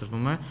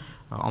վարձատրվում է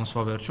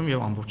ամսվա վերջում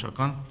եւ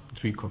ամբողջական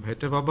դրույքով։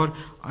 Հետևաբար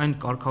այն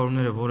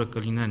կարգավորումները, որը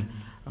կլինեն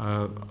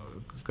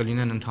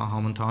կլինեն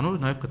համընդհանուր,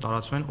 նաև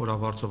կտարածվեն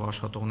օրավարձով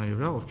աշխատողների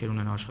վրա, ովքեր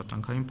ունեն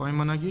աշխատանքային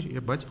պայմանագիր,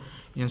 բայց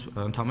իրենց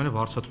ընդհանրապես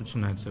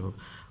վարձատրությունն է այդ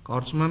ձևով։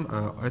 Կարծում եմ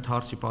այդ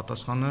հարցի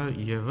պատասխանը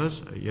ևս,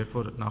 երբ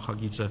որ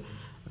նախագիծը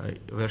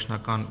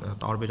վերջնական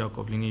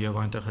տարբերակով լինի եւ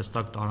այնտեղ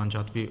հստակ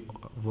տարանջատվի,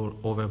 որ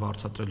ով է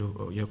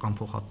վարձատրելու եւ կամ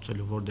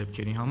փոխհատուցելու որ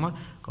դեպքերի համար,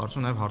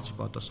 կարծում եմ հարցի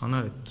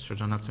պատասխանը այդ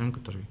շրջանակներում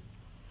կտրվի։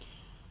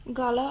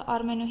 Գալա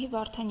Արմենուհի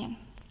Վարդանյան։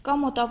 Կա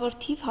մոտավոր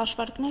թիվ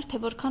հաշվարկներ, թե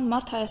որքան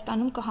մարդ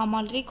Հայաստանում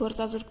կհամալրի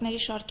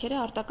գործազուրկների շարքերը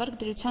արտակարգ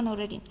դրության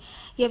օրերին,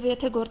 եւ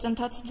եթե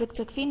գործընթացը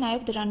ձգձգվի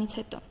նաեւ դրանից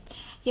հետո։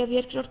 Եվ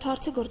երկրորդ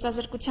հարցը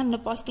գործազրկության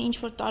նպաստի ինչ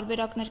որ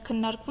տարբերակներ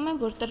քննարկվում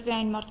են, որ տրվի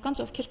այն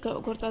մարդկանց, ովքեր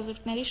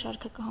գործազուրկների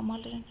շարքը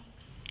կհամալրեն։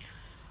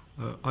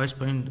 Այս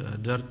բան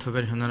դեռ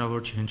թվեր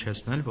հնարավոր չի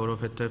հնչեցնել,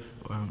 որովհետեւ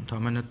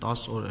ընդամենը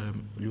 10 օր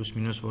պլյուս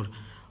մինուս որ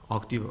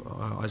ակտիվ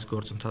այս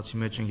գործընթացի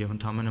մեջ են եւ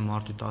ընդամենը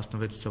մարտի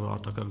 16-ից որ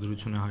արտակարգ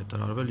դրություն է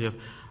հայտարարվել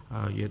եւ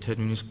եթե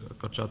նույնիսկ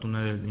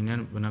կրճատումներ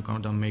լինեն,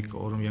 բնականաբար դա մեկ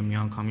օրում եւ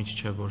միանգամից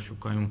չէ, որ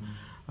շուկայում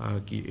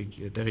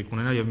տեղի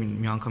կունենա եւ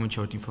միանգամից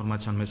չէ, որ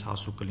ինֆորմացիան մեզ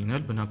հասու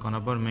կլինել,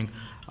 բնականաբար մենք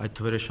այդ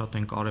թվերը շատ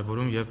են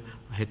կարեւորում եւ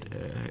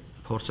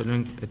փորձելու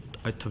ենք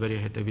այդ թվերի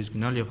հետևից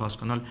գնալ եւ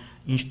հասկանալ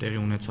ինչ տեղի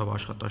ունեցավ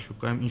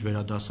աշխատաշուկայում, ինչ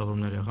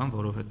վերադասավորումներ եղան,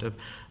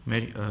 որովհետեւ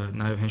մեր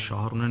նաեւ հենց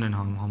շահառուներն են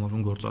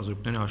համարվում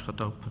գործազուրկները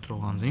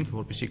աշխատափնտրող անձինք,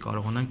 որպեսզի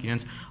կարողանանք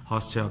իրենց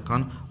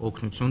հասցեական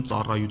օգնություն,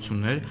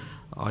 ծառայություններ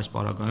այս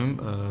պարագայում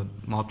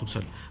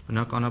մատուցել։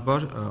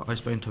 Բնականաբար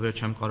այս բանի թվեր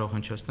չեմ կարող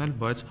հնչեցնել,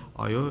 բայց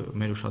այո,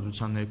 մեր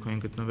ուշադրության ներքո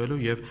են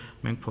գտնվելու եւ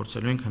մենք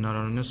փորձելու ենք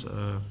հնարավորինս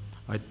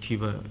այդ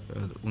թիվը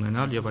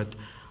ունենալ եւ այդ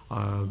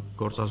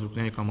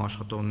գործազուրկների կամ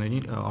աշխատողների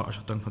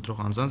աշխատանք փնտրող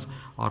անձանց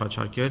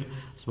առաջարկել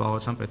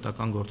զբաղվածության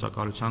պետական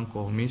գործակալության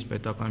կողմից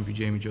պետական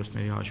բյուջեի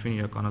միջոցների հաշվին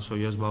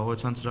իրականացվող եւ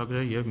զբաղվածության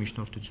ծրագրեր եւ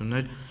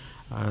միջնորդություններ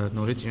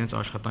նորից իրենց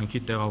աշխատանքի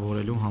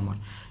տեղավորելու համար։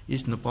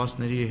 Իսկ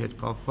նպաստների հետ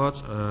կապված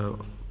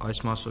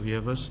այս մասով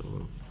եւս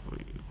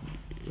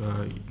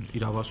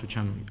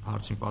իրավասության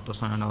հարցին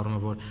պատասխանան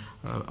առնելով որ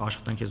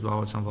աշխատանքի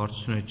զբաղվածության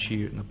վարչությունը չի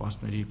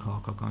նպաստների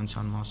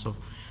քաղաքականության մասով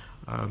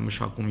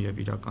մշակում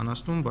եւ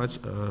իրականացնում, բայց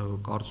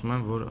կարծում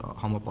եմ, որ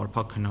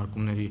համապարփակ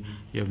քննարկումների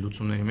եւ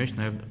լուծումների մեջ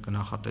նաեւ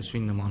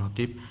կնախատեսվի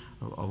նմանատիպ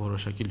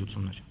որոշակի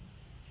լուծումներ։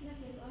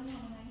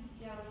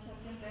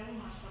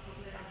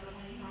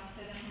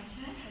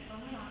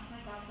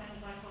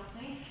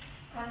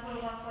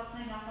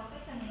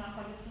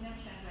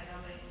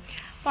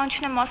 Բան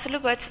չունեմ ասելու,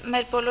 բայց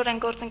մեր բոլոր այն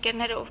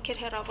գործընկերները, ովքեր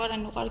հեռավար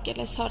են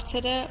ուղարկել այս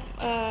հարցերը,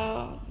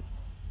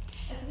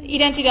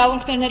 իրենց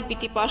իրավունքներն էլ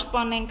պիտի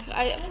պաշտպանենք։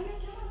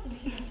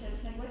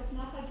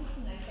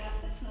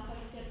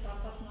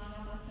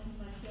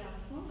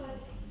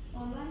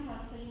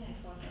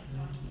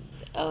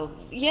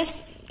 Ես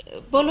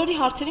բոլորի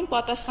հարցերին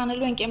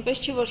պատասխանելու ենք,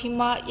 այնպես չի, որ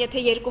հիմա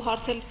եթե երկու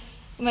հարց էլ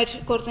մեր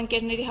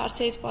գործընկերների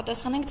հարցերից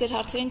պատասխանենք, ձեր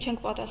հարցերին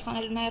չենք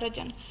պատասխանելու Նայիրա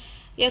ջան։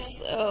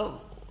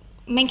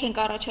 Մենք ենք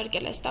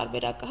առաջարկել այս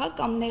տարբերակը,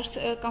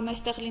 կամ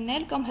այստեղ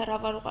լինել, կամ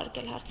հեռավար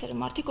ուղարկել հարցերը։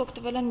 Մարդիկ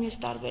օգտվել են մյուս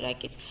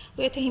տարբերակից։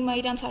 Ու եթե հիմա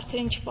իրանց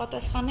հարցերին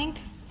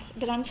չպատասխանենք,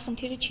 դրանից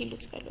խնդիրը չի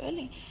լուծվելու,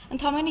 էլի։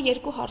 Ընդամենը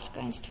երկու հարց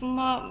կա, ինձ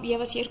թվում է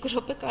եւս 2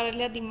 րոպե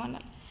կարելի է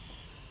դիմանալ։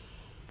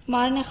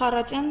 Մարինե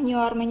Խառատյան, Նյու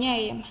Արմենիա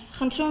AM։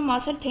 Խնդրում եմ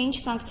ասել, թե ինչ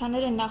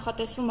սանկցիաներ են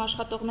նախատեսվում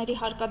աշխատողների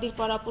հարկադիր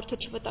պարապուրտը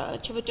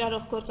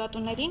չվճարող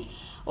գործատուներին,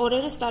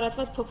 օրերս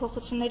տարածված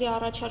փոփոխությունների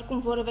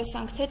առաջարկում որևէ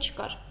սանկցիա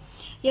չկար։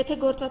 Եթե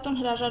գործատուն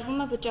հրաժարվում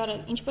է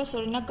վճարել, ինչպես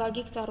օրինակ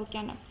Գագիկ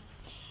Ծառուկյանը։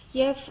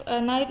 Եվ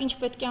նաև ինչ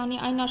պետք է անի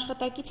այն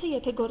աշխատակիցը,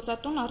 եթե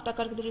գործատուն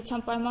արտակարգ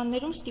դրության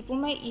պայմաններում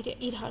ստիպում է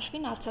իր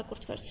հաշվին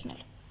արձակուրդ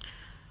վերցնել։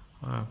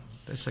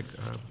 Տեսեք,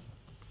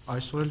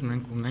 այսօր էլ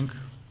մենք ունենք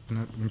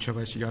մինչև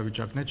այս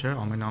իրավիճակն է, չէ,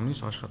 ամեն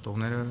ամիս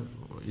աշխատողները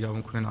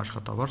իրավունք ունեն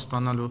աշխատավարձ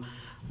ստանալու,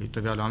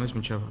 տվյալ ամիս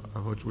մինչև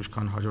ոչ ուշ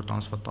քան հաջորդ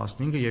ամսվա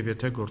 15-ը եւ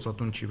եթե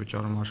գործատուն չի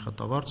վճարում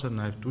աշխատավարձը,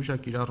 նաեւ դույժ է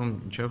կիրառում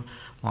մինչև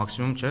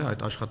մաքսիմում, չէ,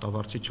 այդ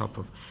աշխատավարձի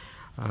չափով։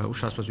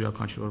 Ուշացված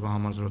յուրաքանչյուր օրվա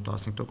համար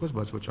 0.15%,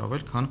 բայց ոչ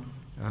ավել, քան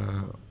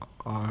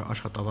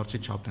աշխատավարձի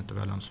չափն է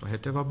տվյալ ամսվա։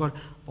 Հետևաբար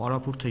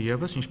պարապուրտը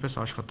եւս ինչպես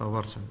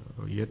աշխատավարձը,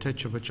 եթե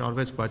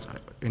չվճարվեց, բայց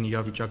այն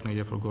իրավիճակն է,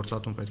 երբ որ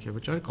գործատուն պետք է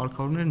վճարի,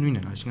 կարգավորումները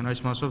նույնն են, այսինքն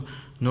այս մասով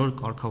նոր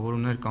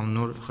կարգավորումներ կամ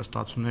նոր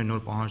խստացումներ,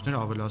 նոր պահանջներ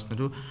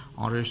ավելացնելու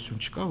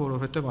անհրաժեշտություն չկա,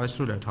 որովհետեւ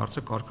այսօր է այդ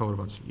հարցը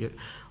կարգավորված։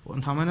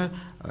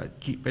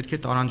 Ընդհանրապես պետք է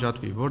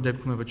տարանջատվի, որ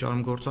դեպքում է վճարում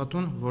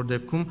գործատուն, որ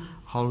դեպքում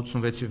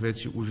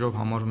 186-ի ուժով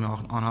համարվում է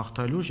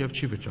անհաղթահարելի ուժ եւ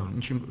չի վճարում։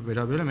 Ինչի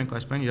վերաբերյալ մենք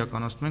այս բանը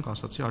իրականացնում ենք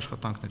ասացի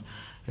աշխատանքներ։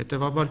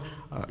 Հետևաբար,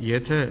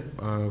 եթե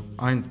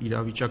այն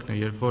իրավիճակն է,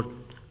 երբ որ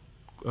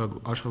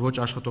ոչ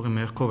աշխատողի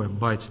մեղքով է,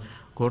 բայց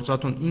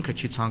գործատուն ինքը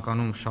չի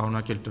ցանկանում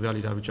շարունակել տվյալ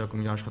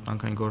իրավիճակում իր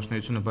աշխատանքային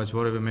գործունեությունը, բայց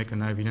որևէ մեկը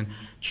նաև իրեն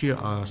չի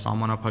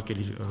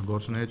սահմանափակել իր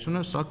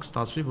գործունեությունը, սա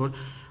կստացվի, որ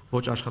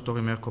ոչ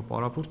աշխատողի մեղքով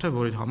պարապուրտ է,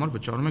 որի համար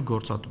վճարում է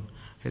գործատուն։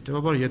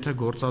 Հետևաբար, եթե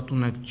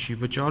գործատունը չի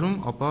վճարում,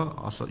 ապա,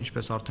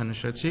 ինչպես արդեն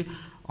նշեցի,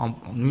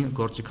 նույն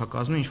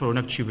գործիքակազմը ինչ որ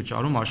օրինակ չի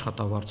վճարում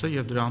աշխատավարձը,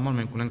 եւ դրա համար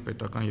մենք ունենք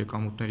պետական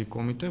եկամուտների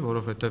կոմիտե,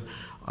 որովհետեւ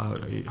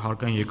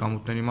հարկային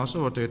եկամուտների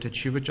մասը, որտեղ եթե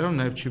չի վճարում,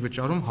 նաեւ չի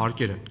վճարում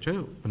հարկերը, չէ՞,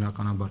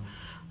 բնականաբար։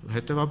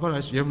 Հետևաբար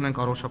այս եւ ունենք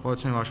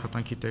առողջապահության եւ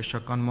աշխատանքի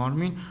տեսչական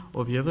մարմին,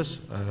 ով եւս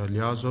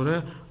լիազոր է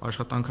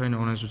աշխատանքային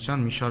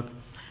օրենսդրության մի շարք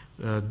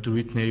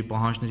դրույթների,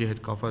 պահանջների հետ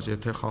կապված,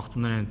 եթե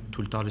խախտումներ են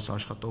թույլ տալիս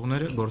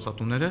աշխատողները,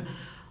 գործատուները,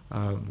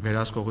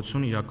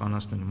 վերահսկողություն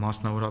իրականացնելու,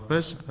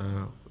 մասնավորապես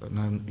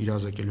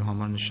իրազեկելու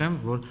համար նշեմ,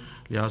 որ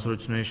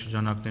լիազորությունների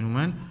շրջանակներում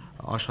են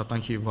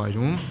աշխատանքի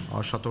վայրում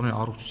աշխատողների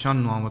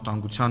առողջությանն ու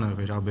անվտանգությանը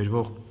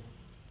վերաբերվող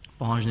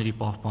պահանջների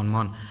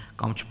պահպանման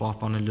կամ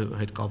չպահպանելու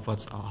հետ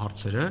կապված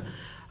հարցերը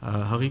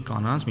հղի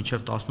կանանց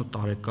մինչև 18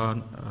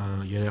 տարեկան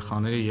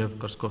երեխաների եւ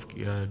կրծքով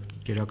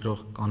կերակրող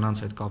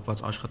կանանց հետ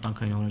կապված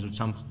աշխատանքային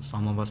օրենսդրությամբ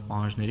սահմանված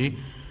պահանջների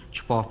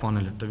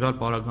չպահպանելը։ Տվյալ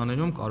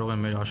պարագաներում կարող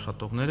են մեր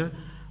աշխատողները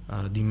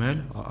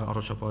դիմել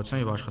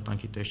առողջապահության եւ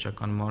աշխատանքի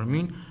տեսչական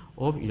մարմին,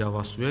 ով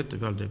իրավասու է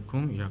տվյալ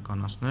դեպքում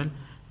իրականացնել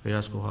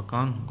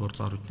վերահսկողական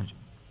գործառույթներ։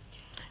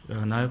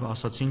 Նաեւ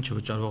ասացին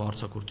չվճարվող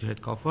արձակուրդի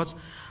հետ կապված,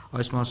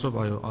 այս մասով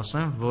այո,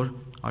 ասեմ, որ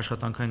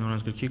աշխատանքային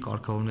օրենսգրքի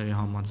կարգավորումների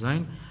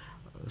համաձայն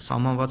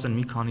սահմանված են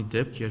մի քանի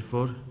դեպք, երբ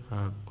որ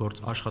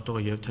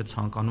աշխատողը եւ թե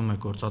ցանկանում է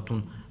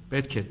գործատուն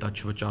պետք է տա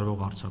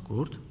չվճարվող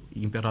արձակուրդ,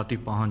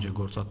 իմպերատիվ պահանջ է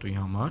գործատուի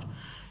համար,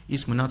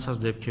 իսկ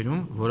մնացած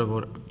դեպքերում, որը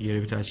որ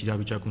երևի թե այս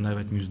իրավիճակում նաեւ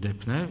այդ մյուս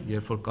դեպքն է,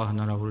 երբ որ կա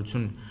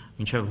հնարավորություն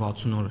մինչեւ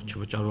 60 օր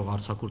չվճարվող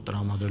արձակուրդ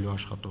տրամադրելու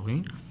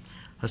աշխատողին,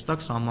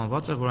 հստակ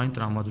սահմանված է, որ այն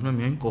տրամադրվում է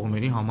միայն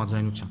կողմերի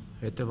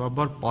համաձայնությամբ։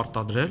 Հետևաբար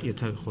պարտադրել,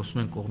 եթե խոսում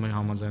են կողմերի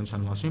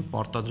համաձայնության մասին,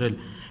 պարտադրել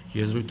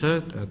եզրույթը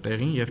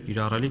տեղին եւ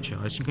կիրառելի չէ։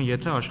 Այսինքն,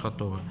 եթե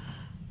աշխատողը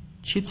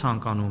չի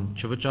ցանկանում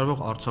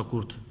չվճարվող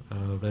արձակուրդ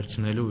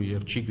վերցնելու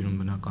եւ չի գրում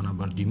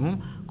բնականաբար դիմում,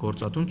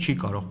 գործատուն չի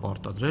կարող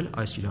պարտադրել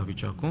այս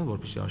իրավիճակում,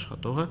 որպեսզի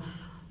աշխատողը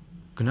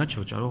գնա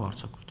չվճարվող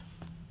արձակուրդ։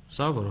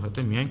 Սա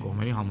որովհետեւ միայն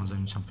կողմերի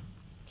համաձայնությամբ։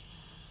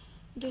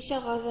 Դուսյա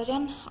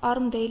Ղազարյան,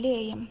 Arm Daily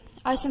AM։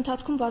 Այս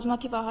ընթացքում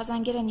բազմաթիվ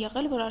ահազանգեր են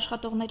եղել, որ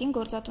աշխատողներին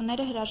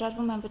գործատուները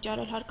հրաժարվում են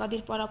վճարել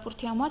հարկադիր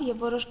պարապուրտի համար եւ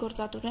որոշ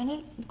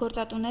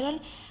գործատուներ էլ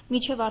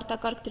միջև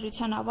արտակարգ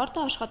դրության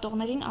ավարտը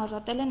աշխատողներին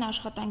ազատել են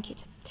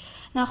աշխատանքից։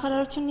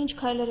 Նախարարությունն ինչ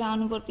քայլեր է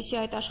անում, որպեսզի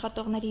այդ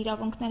աշխատողների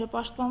իրավունքները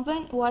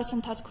պաշտպանվեն, ու այս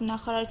ընթացքում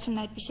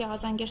նախարարությունն այդպիսի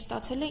ահազանգեր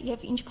ստացել է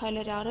եւ ինչ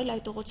քայլեր է արել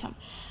այդ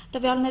ուղղությամբ։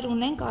 Տվյալներ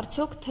ունենք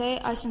արդյոք, թե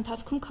այս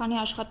ընթացքում քանի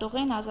աշխատող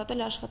են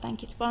ազատել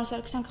աշխատանքից։ Պարոն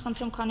Սարգսյան,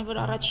 կխնդրեմ, քանի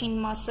որ առաջին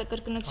մասը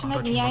կրկնություն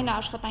է, միայն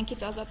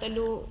աշխատանքից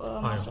ազատելու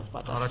մասով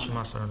պատասխան։ Առաջին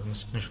մասը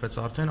նշվեց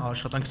արդեն,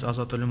 աշխատանքից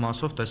ազատելու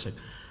մասով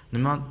տեսեք։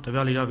 Նման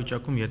տվյալ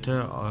իրավիճակում, եթե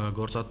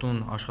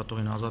գործատուն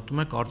աշխատողին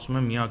ազատում է, կարծում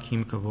եմ միակ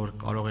հիմքը, որ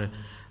կարող է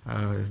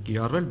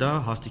կիրառվել, դա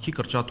հաստիքի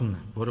կրճատումն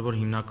է, որը որ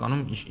հիմնականում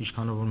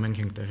ինչքանով որ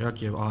մենք ենք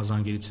տեղյակ եւ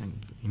ահազանգերից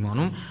ենք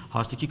իմանում,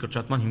 հաստիքի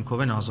կրճատման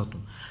հիմքով են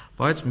ազատում։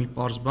 Բայց մի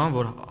պարզ բան,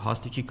 որ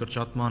հաստիքի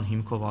կրճատման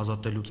հիմքով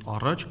ազատելուց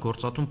առաջ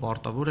գործատուն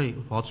պարտավոր է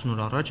 60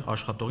 օր առաջ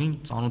աշխատողին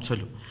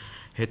ծանուցելու։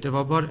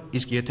 Հետևաբար,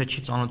 իսկ եթե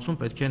չի ծանոթում,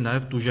 պետք է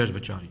նաև տուժեր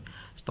վճարի։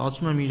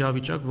 Ստացվում է մի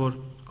իրավիճակ, որ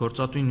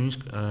գործատուին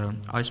նույնիսկ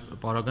այս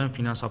պարագայում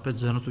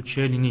ֆինանսապես ձեռնոցու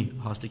չի լինի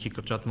հաստիքի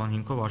կրճատման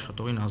հիմքով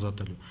աշխատողին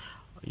ազատելու։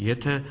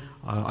 Եթե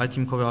այդ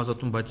հիմքով է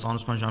ազատում, բայց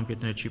ծանուցման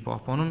ժամկետները չի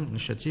պահպանում,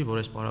 նշեցի,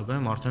 որ այս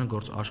պարագայում արդեն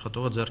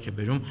աշխատողը ձեռք է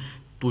բերում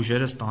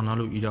տուժերը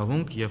ստանալու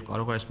իրավունք եւ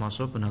կարող է այս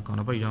մասով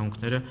բնականաբար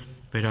իրավունքները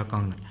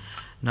վերականգնել։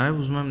 Նաև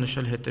ուզում եմ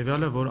նշել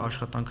հետևյալը, որ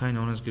աշխատանքային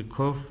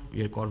օրենսգրքով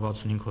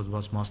 265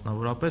 հոդված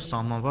մասնավորապես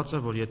սահմանված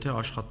է, որ եթե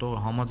աշխատողը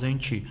համաձայն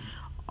չի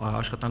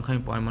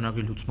աշխատանքային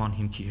պայմանագրի լուծման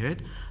հիմքի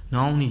հետ,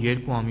 նա ունի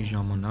 2 ամիս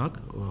ժամանակ,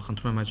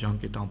 խնդրում եմ այդ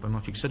ժամկետը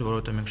անպայման ֆիքսել,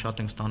 որովհետև մենք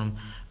շատ ենք ստանում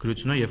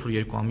գրությունը, երբ որ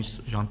 2 ամիս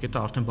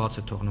ժամկետը արդեն բաց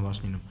է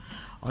թողնված լինում։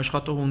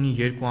 Աշխատողը ունի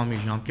 2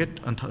 ամիս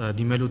ժամկետ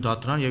դիմելու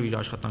դատարան եւ իր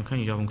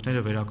աշխատանքային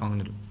իրավունքները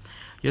վերականգնելու։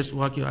 Ես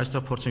ուղղակի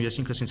այստեղ փորձեմ ես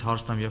ինքս ինձ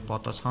հարց տամ եւ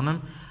պատասխանեմ,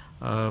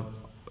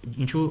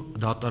 ինչու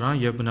դատարան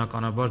եւ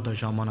բնականաբար դա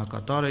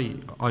ժամանակատար է,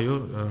 այո,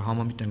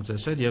 համամիտ ենք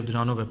ձեզ հետ եւ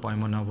դրանով է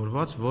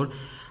պայմանավորված, որ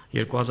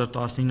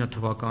 2019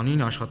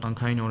 թվականին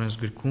աշխատանքային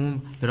օրենսգրքում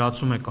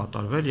լրացում է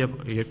կատարվել եւ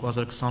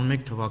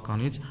 2021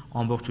 թվականից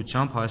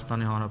ամբողջությամբ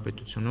Հայաստանի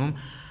Հանրապետությունում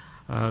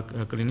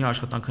կլինի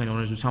աշխատանքային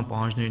օրենսդրության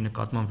պահանջների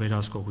նկատմամբ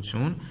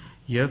վերահսկողություն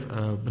եւ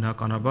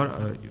բնականաբար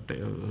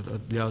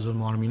լիազոր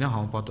մարմինը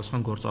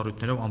համապատասխան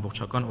գործառույթներով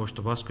ամբողջական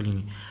օժտված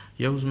կլինի։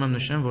 Եվ ուզում եմ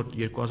նշեմ, որ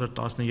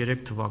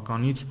 2013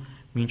 թվականից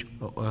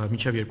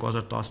մինչև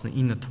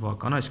 2019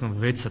 թվականը,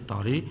 այսինքն 6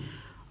 տարի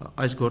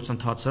այս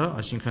գործընթացը,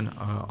 այսինքն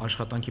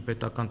աշխատանքի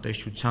պետական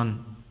տեսչության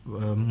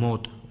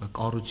մոտ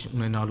կառույց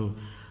ունենալու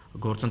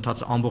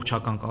գործընթացը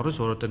ամբողջական կառույց,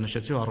 որովհետև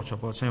նշեցի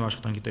առողջապահության եւ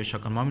աշխատանքի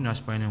տեսչական մարմին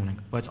այս պայմանները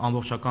ունենք, բայց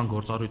ամբողջական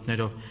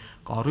գործառույթներով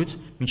կառույց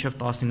մինչև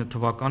 19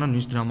 թվականը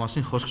նույնիսկ դրա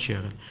մասին խոսք չի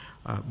եղել,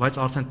 բայց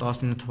արդեն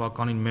 19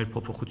 թվականին մեր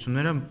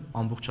փոփոխությունները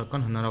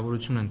ամբողջական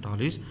հնարավորություն են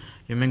տալիս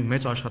եւ մենք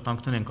մեծ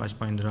աշխատանքներ ենք այս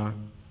պայն դրա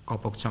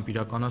կապակցությամբ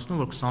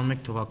իրականացնում, որ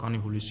 21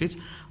 թվականի հուլիսից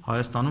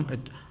Հայաստանում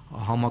այդ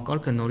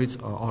համակարգը նորից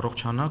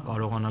առողջանա,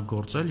 կարողանա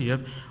գործել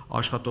եւ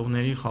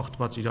աշխատողների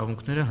խախտված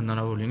իրավունքները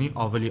հնարավոր լինի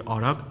ավելի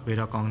արագ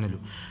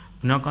վերականգնելու։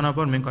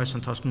 Բնականաբար մենք այս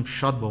ընթացքում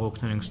շատ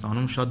բողոքներ ենք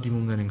ստանում, շատ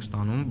դիմումներ ենք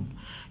ստանում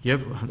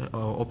եւ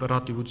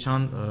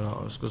օպերատիվության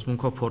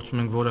սկզբունքով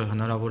փորձում ենք որը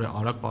հնարավոր է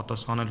արագ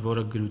պատասխանել,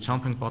 որը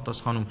գրությամբ ենք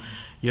պատասխանում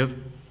եւ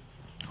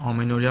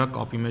ամենօրյա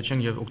կապի մեջ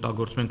ենք եւ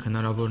օգտագործում ենք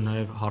հնարավոր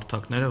նաեւ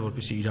հարթակները,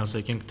 որպեսզի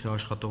իրազեկենք թե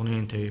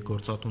աշխատողներին, թե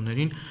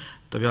գործատուներին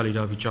տվյալ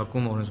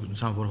իրավիճակում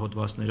օրենսգործության որ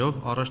հոդվածներով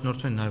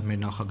առաջնորդվեն նաեւ մեր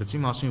նախագծի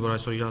մասին, որ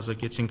այսօր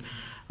իրազեկեցինք,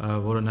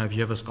 որը նաեւ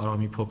եւս կարող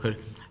է մի փոքր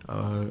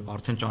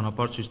արդեն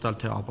ճանապարհ ցույց տալ,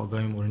 թե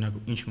ապագայում օրինակ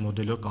ինչ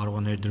մոդելով կարող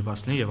է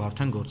ներդրված լինի եւ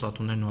արդեն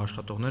գործատուներն ու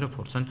աշխատողները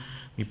փորձեն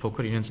մի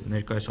փոքր իրենց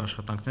ներկայիս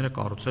աշխատանքները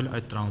կառուցել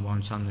այդ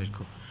տրամաբանության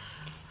ներքո։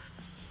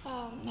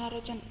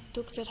 Նախարարական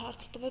դուք ձեր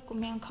հարցը տվեք ու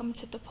մի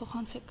անգամից հետո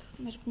փոխանցեք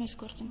մեր մյուս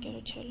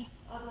գործընկերոջը։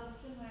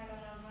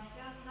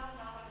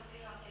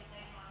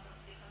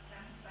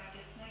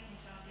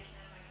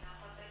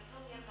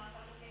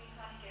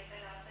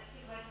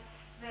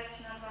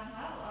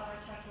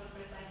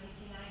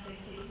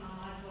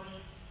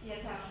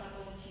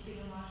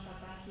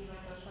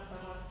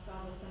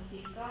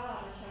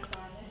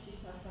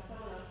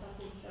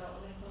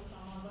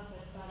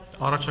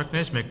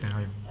 Առաջարկներից մեկն է,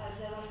 այո։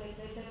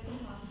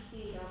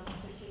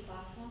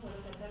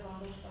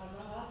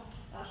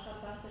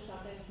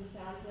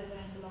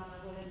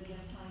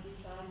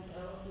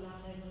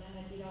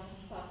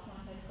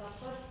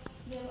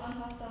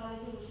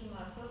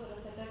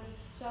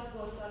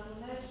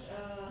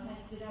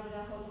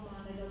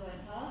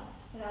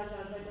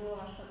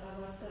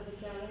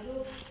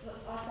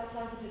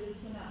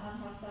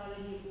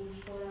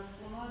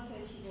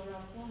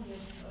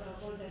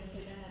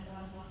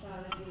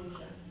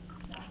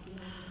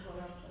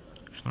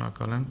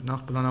 Շնորհակալ եմ։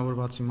 Նախ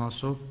պլանավորվածի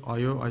մասով,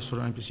 այո, այսօր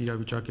այնպես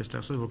իրավիճակ է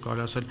ստեղծվել, որ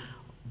կարելի ասել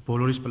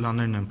բոլորիս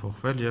պլաններն են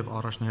փոխվել եւ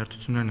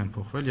առաջնահերթություններն են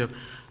փոխվել եւ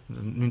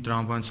նույն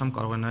տրամաբանությամբ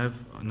կարող է նաեւ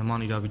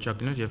նման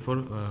իրավիճակ լինել, երբ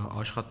որ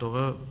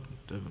աշխատողը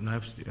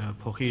նաեւ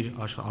փոխի իր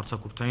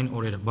արձակուրդային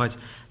օրերը, բայց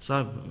սա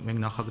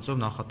մենք նախագծով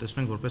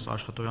նախատեսում ենք որպես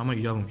աշխատողի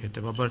համար իրավունք,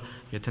 հետեւաբար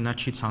եթե նա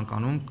չի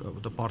ցանկանում,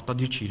 դա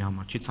պարտադիր չի իր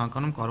համար, չի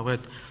ցանկանում կարող է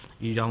այդ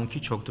իրավունքի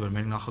չօգտվել։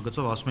 Մենք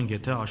նախագծով ասում ենք,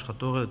 եթե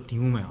աշխատողը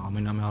դիմում է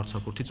ամենամյա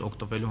արձակուրդից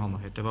օգտվելու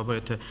համար, հետեւաբար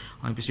եթե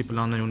այնպիսի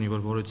պլաններ ունի,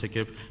 որ որևիցե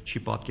կերպ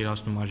չի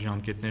պատկերացնում այս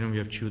ժամկետներում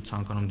եւ չի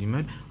ցանկանում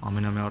դիմել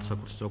ամենամյա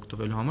արձակուրդից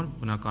օգտվելու համար,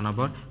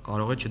 բնականաբար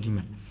կարող է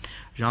չդիմել։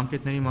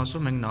 Ժամկետների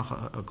մասով մենք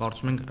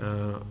կարծում ենք,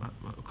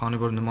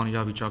 քանի որ նման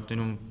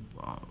իրավիճակներում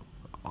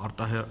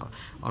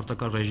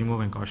արտակարգ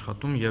ռեժիմով ենք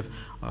աշխատում եւ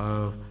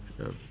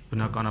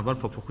բնականաբար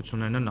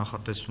փոփոխություններն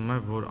նախատեսվում է,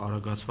 որ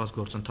արագացված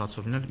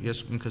գործընթացով լինել։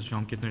 Ես ինքս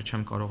ժամկետներ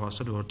չեմ կարող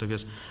ասել, որովհետև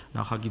ես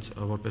նախագիծ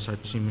որպես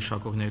այդպիսի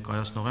մշակող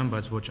ներկայացնող եմ,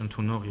 բայց ոչ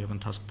ընդունող եւ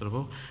ընթացք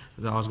տրվող,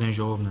 դա ազգային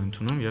ժողովն է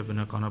ընդունում եւ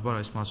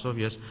բնականաբար այս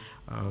մասով ես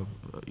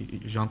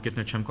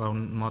ժամկետներ չեմ կարող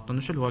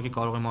մատնանշել, ուղղակի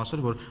կարող եմ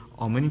ասել, որ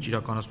ամեն ինչ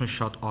իրականացվում է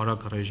շատ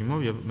արագ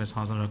ռեժիմով եւ մեզ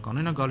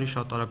հանձնարարականն է գալի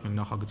շատ արագ, մենք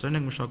նախագծերն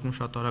ենք մշակում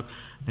շատ արագ,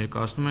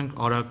 ներկայացնում ենք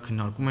արագ,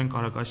 քննարկում ենք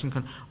արագ,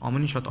 այսինքն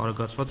ամեն ինչ շատ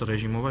արագացված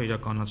ռեժիմով է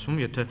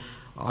իրականացվում, եթե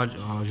այլ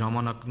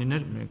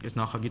ժամանակներ մենք այս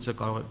նախագիծը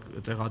կարող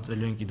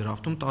տեղադրելու ենք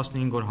դրաֆտում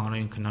 15 օր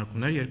հանրային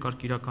քննարկումներ երկար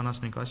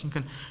իրականացնենք,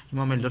 այսինքն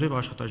հիմա մեր լրիվ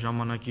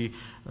աշխատաժամանակի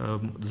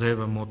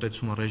ձևը,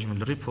 մոտեցումը, ռեժիմը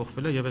լրիվ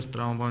փոխվել է եւ այս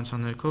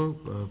տրամաբանության ներքո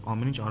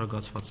ամեն ինչ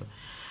արագացված է։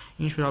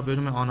 Ինչ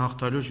վերաբերում է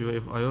անհաղթալուж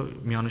եւ այո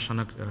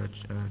միանշանակ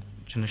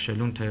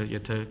չնշելուն, թե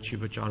եթե չի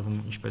վճարվում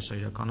ինչպես է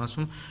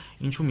իրականացում,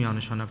 ինչու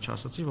միանշանակ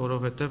չասացի,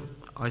 որովհետեւ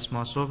այս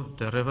մասով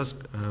դեռևս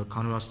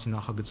քանի որ ասացի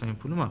նախագծային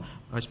փուլումը,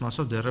 այս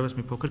մասով դեռևս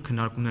մի փոքր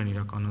քննարկումներ են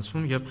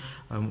իրականացվում եւ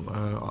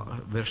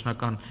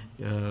վերջնական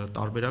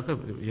տարբերակը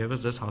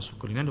եւս ձեզ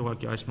հասու կլինել,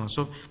 ուղղակի այս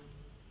մասով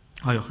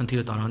այո,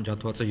 խնդիրը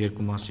տարանջատված է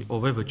երկու մասի,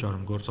 ով է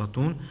վճարում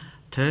գործատուն,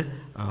 թե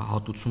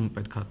հատուցում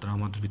պետք է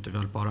տրամադրվի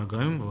տվյալ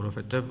պարագայում,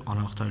 որովհետև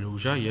անհաղթալու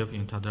ուժ է եւ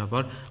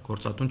ենթադրաբար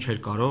գործատուն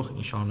չէր կարող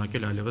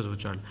շարունակել այլևս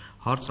վճարել։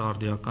 Հարցը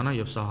արդիական է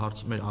եւ սա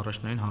մեր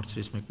առաջնային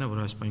հարցերից մեկն է,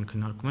 որ այս պահին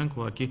քննարկում ենք,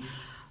 ուղղակի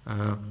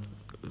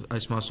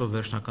այս մասով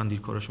վերջնական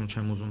դիրքորոշում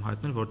չեմ ուզում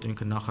հայտնել, որտեղ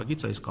ինքը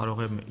նախագիծ է, իսկ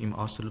կարող է իմ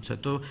ասելուց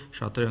հետո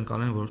շատերը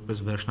ընկալեն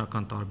որպես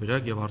վերջնական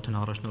տարբերակ եւ արդեն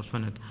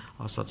առաջնորդվեն այդ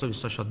ասածով,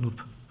 իսկ սա շատ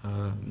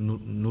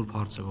նուրբ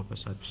հարց է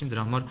որպես այդպեսին,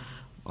 դրա համար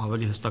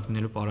ավելի հստակ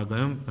լինելու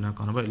պարագայում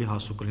բնականաբար էլի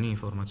հասու կլինի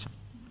ինֆորմացիան։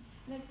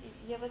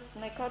 Եվս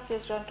մեկ հարց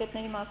ես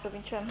ժամկետների մասով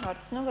ինչու եմ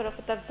հարցնում,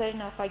 որովհետև ձեր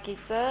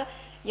նախագիծը,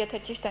 եթե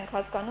ճիշտ ենք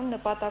հասկանում,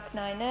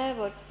 նպատակն այն է,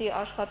 որպեսզի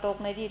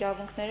աշխատողների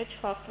իրավունքները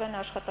չխախտվեն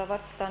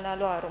աշխատավարձ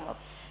ստանալու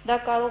առումով։ Դա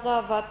կարող է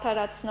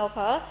վատթարացնող,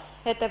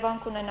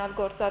 հետևանք ունենալ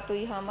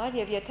գործատուի համար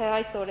եւ եթե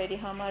այս օրերի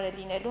համար է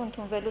լինելու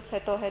ընդունվելուց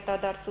հետո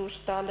հետադարձ ուժ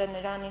տալը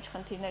նրան ինչ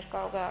խնդիրներ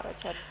կարող է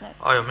առաջացնել։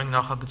 Այո, մենք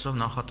նախագծով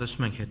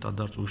նախատեսում ենք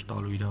հետադարձ ուժ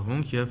տալու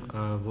իրավունք եւ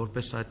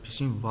որպես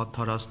այդպեսին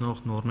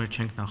վատթարացնող նորմեր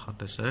չենք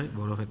նախատեսել,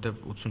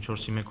 որովհետեւ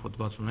 84-1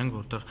 հոդված ունենք,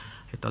 որտեղ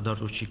հետադարձ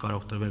ուժ չի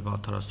կարող տրվել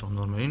վատթարացնող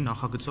նորմերին,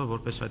 նախագծով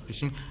որպես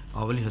այդպեսին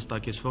ավելի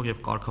հստակեցվող եւ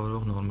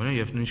կարգավորող նորմեր են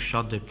եւ նույնիսկ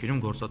շատ դեպքերում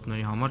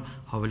գործատուների համար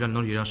հավելյալ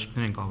նոր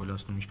երաշխիքներ ենք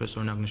ավելացնում, ինչպես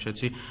օրինակ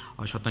նշեցի,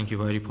 աշխատանքի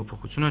վայրի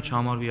փոփոխությունը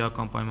չհամարվի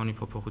իրական պայմանի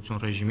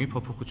փոփոխություն, ռեժիմի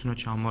փոփոխությունը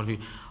չհամարվի,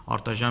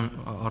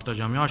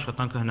 արտաժամյա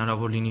աշխատանքը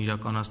հնարավոր լինի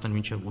իրականացնել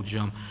մինչև 8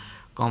 ժամ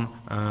կամ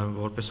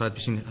որպես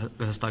այդպեսին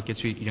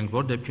հստակեցվի իրենք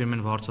որ դեպքերում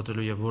են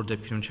վարձատրելու եւ որ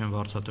դեպքերում չեն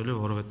վարձատրելու,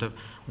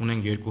 որովհետեւ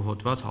ունենք երկու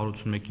հոդված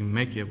 181-ի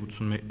 1 եւ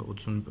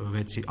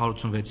 186-ի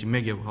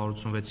 1 եւ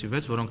 186-ի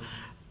 6, որոնք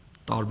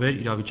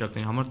տարբեր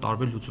իրավիճակների համար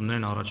տարբեր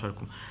լուծումներ են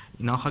առաջարկում։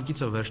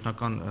 Նախագիծը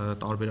վերջնական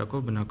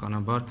տարբերակով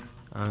բնականաբար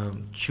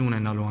չի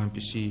ունենալու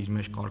այնպիսի իր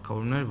մեջ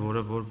կարգավորումներ,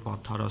 որը որ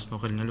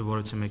վատթարացնող է լինելու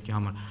որևէ մեկի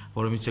համար,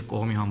 որևէ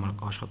կողմի համար,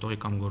 աշխատողի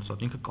կամ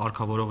գործատու, ինքը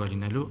կարգավորող է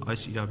լինելու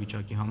այս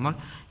իրավիճակի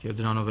համար եւ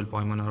դրանով էլ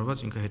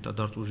պայմանավորված ինքը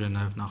հետադարձ ուժ է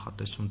նաեւ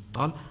նախատեսում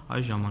տալ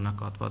այս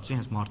ժամանակահատվածի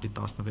հենց մարտի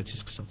 16-ից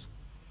սկսած։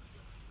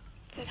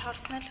 Ձեր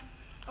հարցն էլ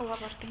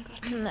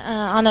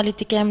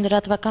Անալիտիկ եմ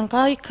լրատվական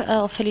կայք,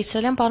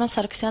 Ֆելիսրելյան, պարոն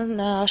Սարգսյան,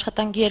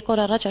 աշխատանքի 2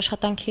 օր առաջ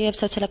աշխատանքի եւ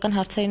սոցիալական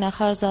հարցերի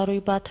նախարար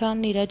Զարուհի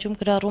Բաթյանն իր էջում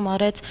գրառում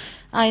արեց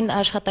այն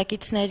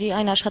աշխատակիցների,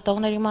 այն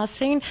աշխատողների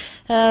մասին,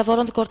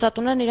 որոնց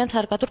գործատուներն իրենց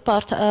հարկատուր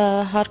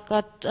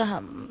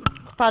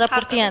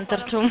պարապորտի են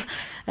տրտում,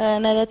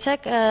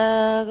 ներեցեք,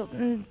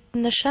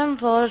 նշեմ,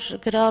 որ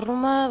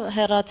գրառումը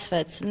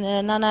հեռացվեց,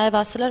 նա նաև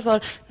ասել էր,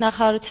 որ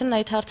նախարարությունն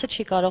այդ հարցը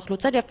չի կարող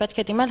լուծել եւ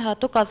պետք է դիմել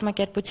հատուկ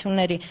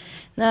կազմակերպությունների։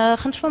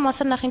 Խնդրում եմ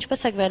ասել նախ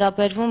ինչպես եք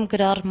վերաբերվում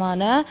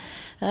գրառմանը,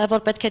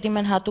 որ պետք է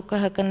դիմեն հատուկ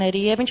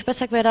ԿՀԿ-ների եւ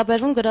ինչպես եք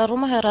վերաբերվում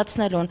գրառումը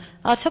հեռացնելուն։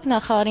 Արդյոք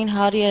նախարարին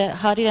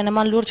հարիր է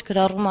նման լուրջ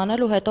գրառում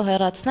անել ու հետո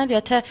հեռացնել,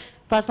 եթե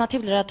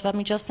բազմաթիվ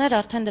լրատվամիջոցներ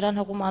արդեն դրան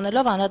հողում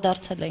անելով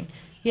անդրադարձել էին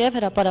եւ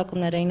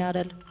հրապարակումներ էին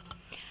արել։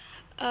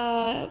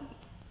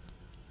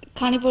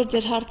 Քանի որ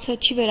ձեր հարցը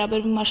չի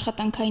վերաբերվում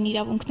աշխատանքային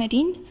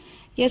իրավունքներին,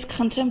 ես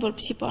կխնդրեմ,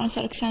 որպեսզի պարոն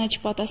Սարգսյանը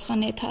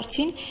չպատասխանի այդ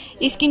հարցին,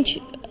 իսկ ինչ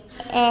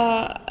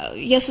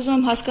ես ուզում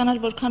եմ հասկանալ,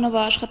 որքանով է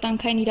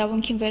աշխատանքային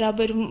իրավունքին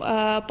վերաբերում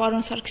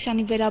պարոն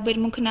Սարգսյանի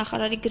վերաբերմունքը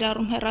նախարարի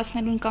գրառում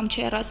հեռացնելուն կամ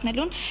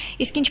չհեռացնելուն,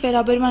 իսկ ինչ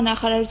վերաբերում է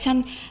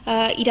նախարարության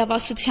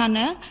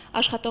իրավասությանը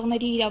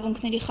աշխատողների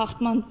իրավունքների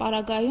խախտման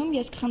պարագայում,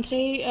 ես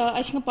կխնդրեի,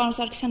 այսինքն պարոն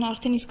Սարգսյանը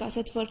արդեն իսկ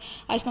ասաց, որ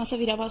այս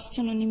մասով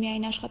իրավասություն ունի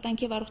միայն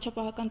աշխատանքի եւ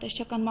առողջապահական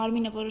տեսչական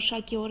մարմինը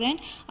որոշակիորեն,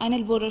 այն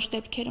էլ որոշ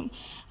դեպքերում,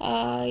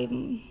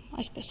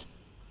 այսպես։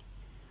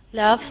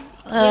 Լավ,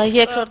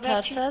 երկրորդ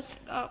հարցս։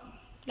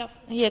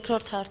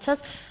 Երկրորդ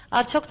հարցս,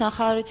 արդյոք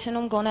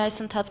նախարարությունում գոնե այս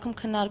ընթացքում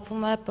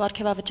քննարկվում է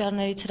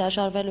պարգևավճարներից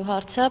հրաժարվելու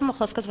հարցը,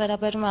 խոսքս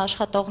վերաբերում է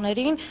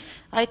աշխատողներին,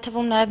 այդ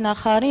թվում նաև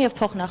նախարարին եւ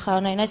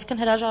փոխնախարարներին,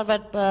 այսինքն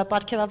հրաժարվել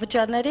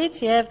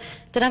պարգևավճարներից եւ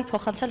դրանք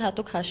փոխանցել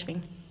հատուկ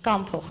հաշվին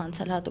կամ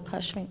փոխանցել հատուկ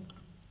հաշվին։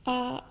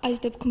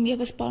 Այս դեպքում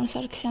եւս պարոն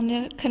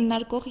Սարգսյանը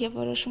քննարկող եւ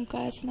որոշում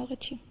կայացնողը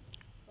չի։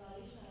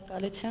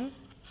 Շնորհակալություն։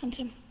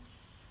 Խնդրեմ։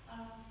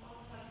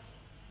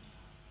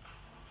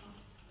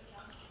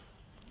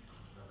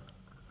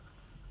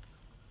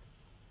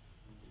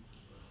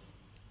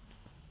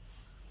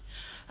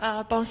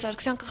 Պարոն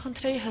Սարգսյան,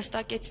 կխնդրեի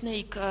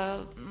հստակեցնեիք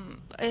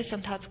այս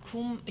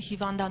ընթացքում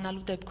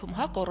հիվանդանալու դեպքում,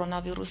 հա,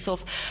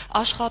 կորոնավիրուսով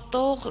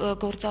աշխատող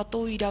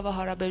գործատու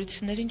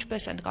իրավահարաբերությունները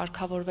ինչպես են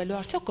կարգավորվելու,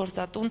 արդյոք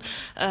գործատուն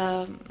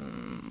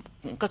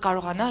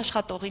կկարողանա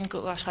աշխատողին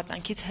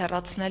աշխատանքից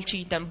հեռացնել,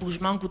 չգիտեմ,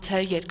 բուժման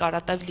գուցե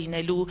երկարատև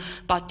լինելու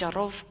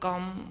պատճառով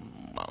կամ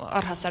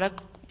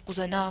առհասարակ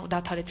կուզենա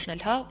դադարեցնել,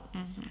 հա,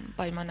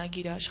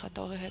 պայմանագիրը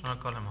աշխատողի հետ։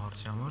 Շնորհակալ եմ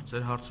հարցի համար։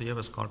 Ձեր հարցը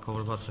եւս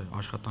կարգավորված է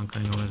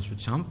աշխատանքային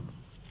օրենսդրությամբ,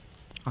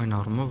 այն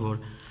առումով,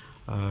 որ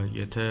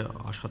եթե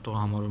աշխատողը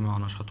համարվում է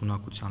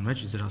անաշխատունակության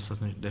մեջ, ձեր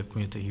ասածների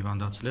դեպքում եթե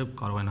հիվանդացել է,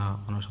 կարող է նա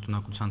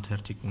անաշխատունակության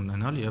թերթիկ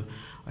ունենալ եւ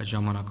այդ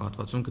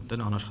ժամանակահատվածում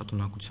գտնել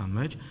անաշխատունակության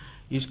մեջ,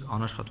 իսկ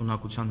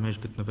անաշխատունակության մեջ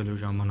գտնվելու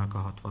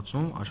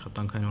ժամանակահատվածում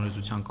աշխատանքային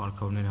օրենսդրության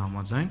կարգավորումների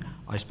համաձայն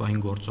այս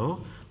պահին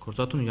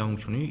գործատուն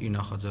իրավունք ունի իր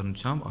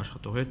նախաձեռնությամբ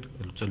աշխատողի հետ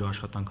լուծելու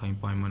աշխատանքային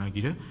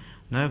պայմանագիրը,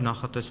 նաեւ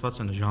նախատեսված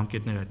են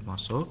ժամկետներ այդ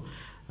մասով,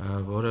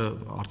 որը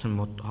արդեն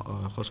մոտ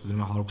խոսքը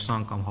գնում է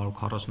 120 կամ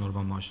 140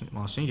 օրվա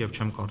մասին եւ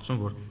չեմ կարծում,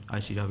 որ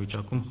այս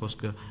իրավիճակում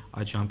խոսքը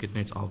այդ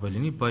ժամկետներից ավել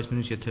լինի, բայց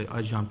նույնիսկ եթե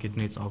այդ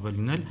ժամկետներից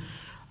ավելին էլ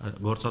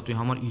գործատուի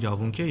համար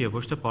իրավունք է եւ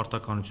ոչ թե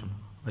պարտականություն։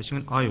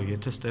 Այսինքն, այո,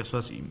 եթե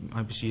ստեղծված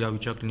այնպիսի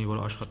իրավիճակ լինի, որ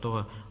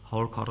աշխատողը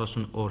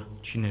 140 օր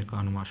չի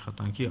ներկայանում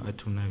աշխատանքի, այդ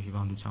թվում նաեւ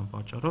հիվանդության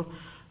պատճառով,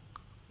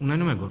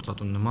 ունենում է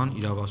գործատուն նման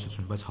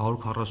իրավասություն, բայց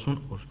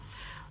 140 օր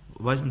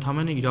բայց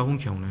ընդհանրապես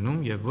իրավունք է ունենում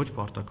եւ ոչ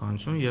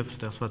պարտականություն եւ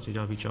ստեղծված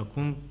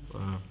իրավիճակում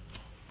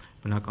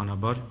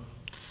բնականաբար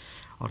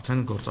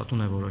արդեն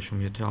գործատուն է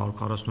որոշում, եթե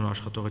 140 օր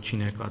աշխատողը չի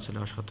ներկայացել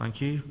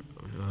աշխատանքի,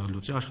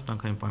 լուծի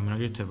աշխատանքային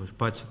պայմանագիր թե ոչ,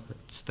 բայց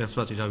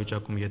ստեղծված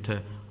իրավիճակում, եթե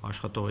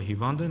աշխատողը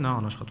հիվանդ է, նա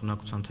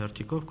անաշխատունակության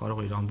թերթիկով կարող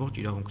է իր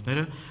ամբողջ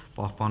իրավունքները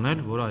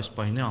պահպանել, որը այս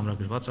պահին է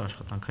ամրագրված է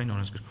աշխատանքային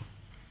օրենսգրքում։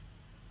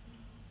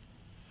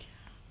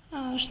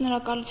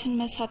 Շնորհակալություն,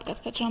 մեզ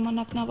հատկացված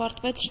ժամանակն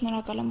ավարտվեց,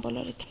 շնորհակալ եմ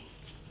բոլորիդ։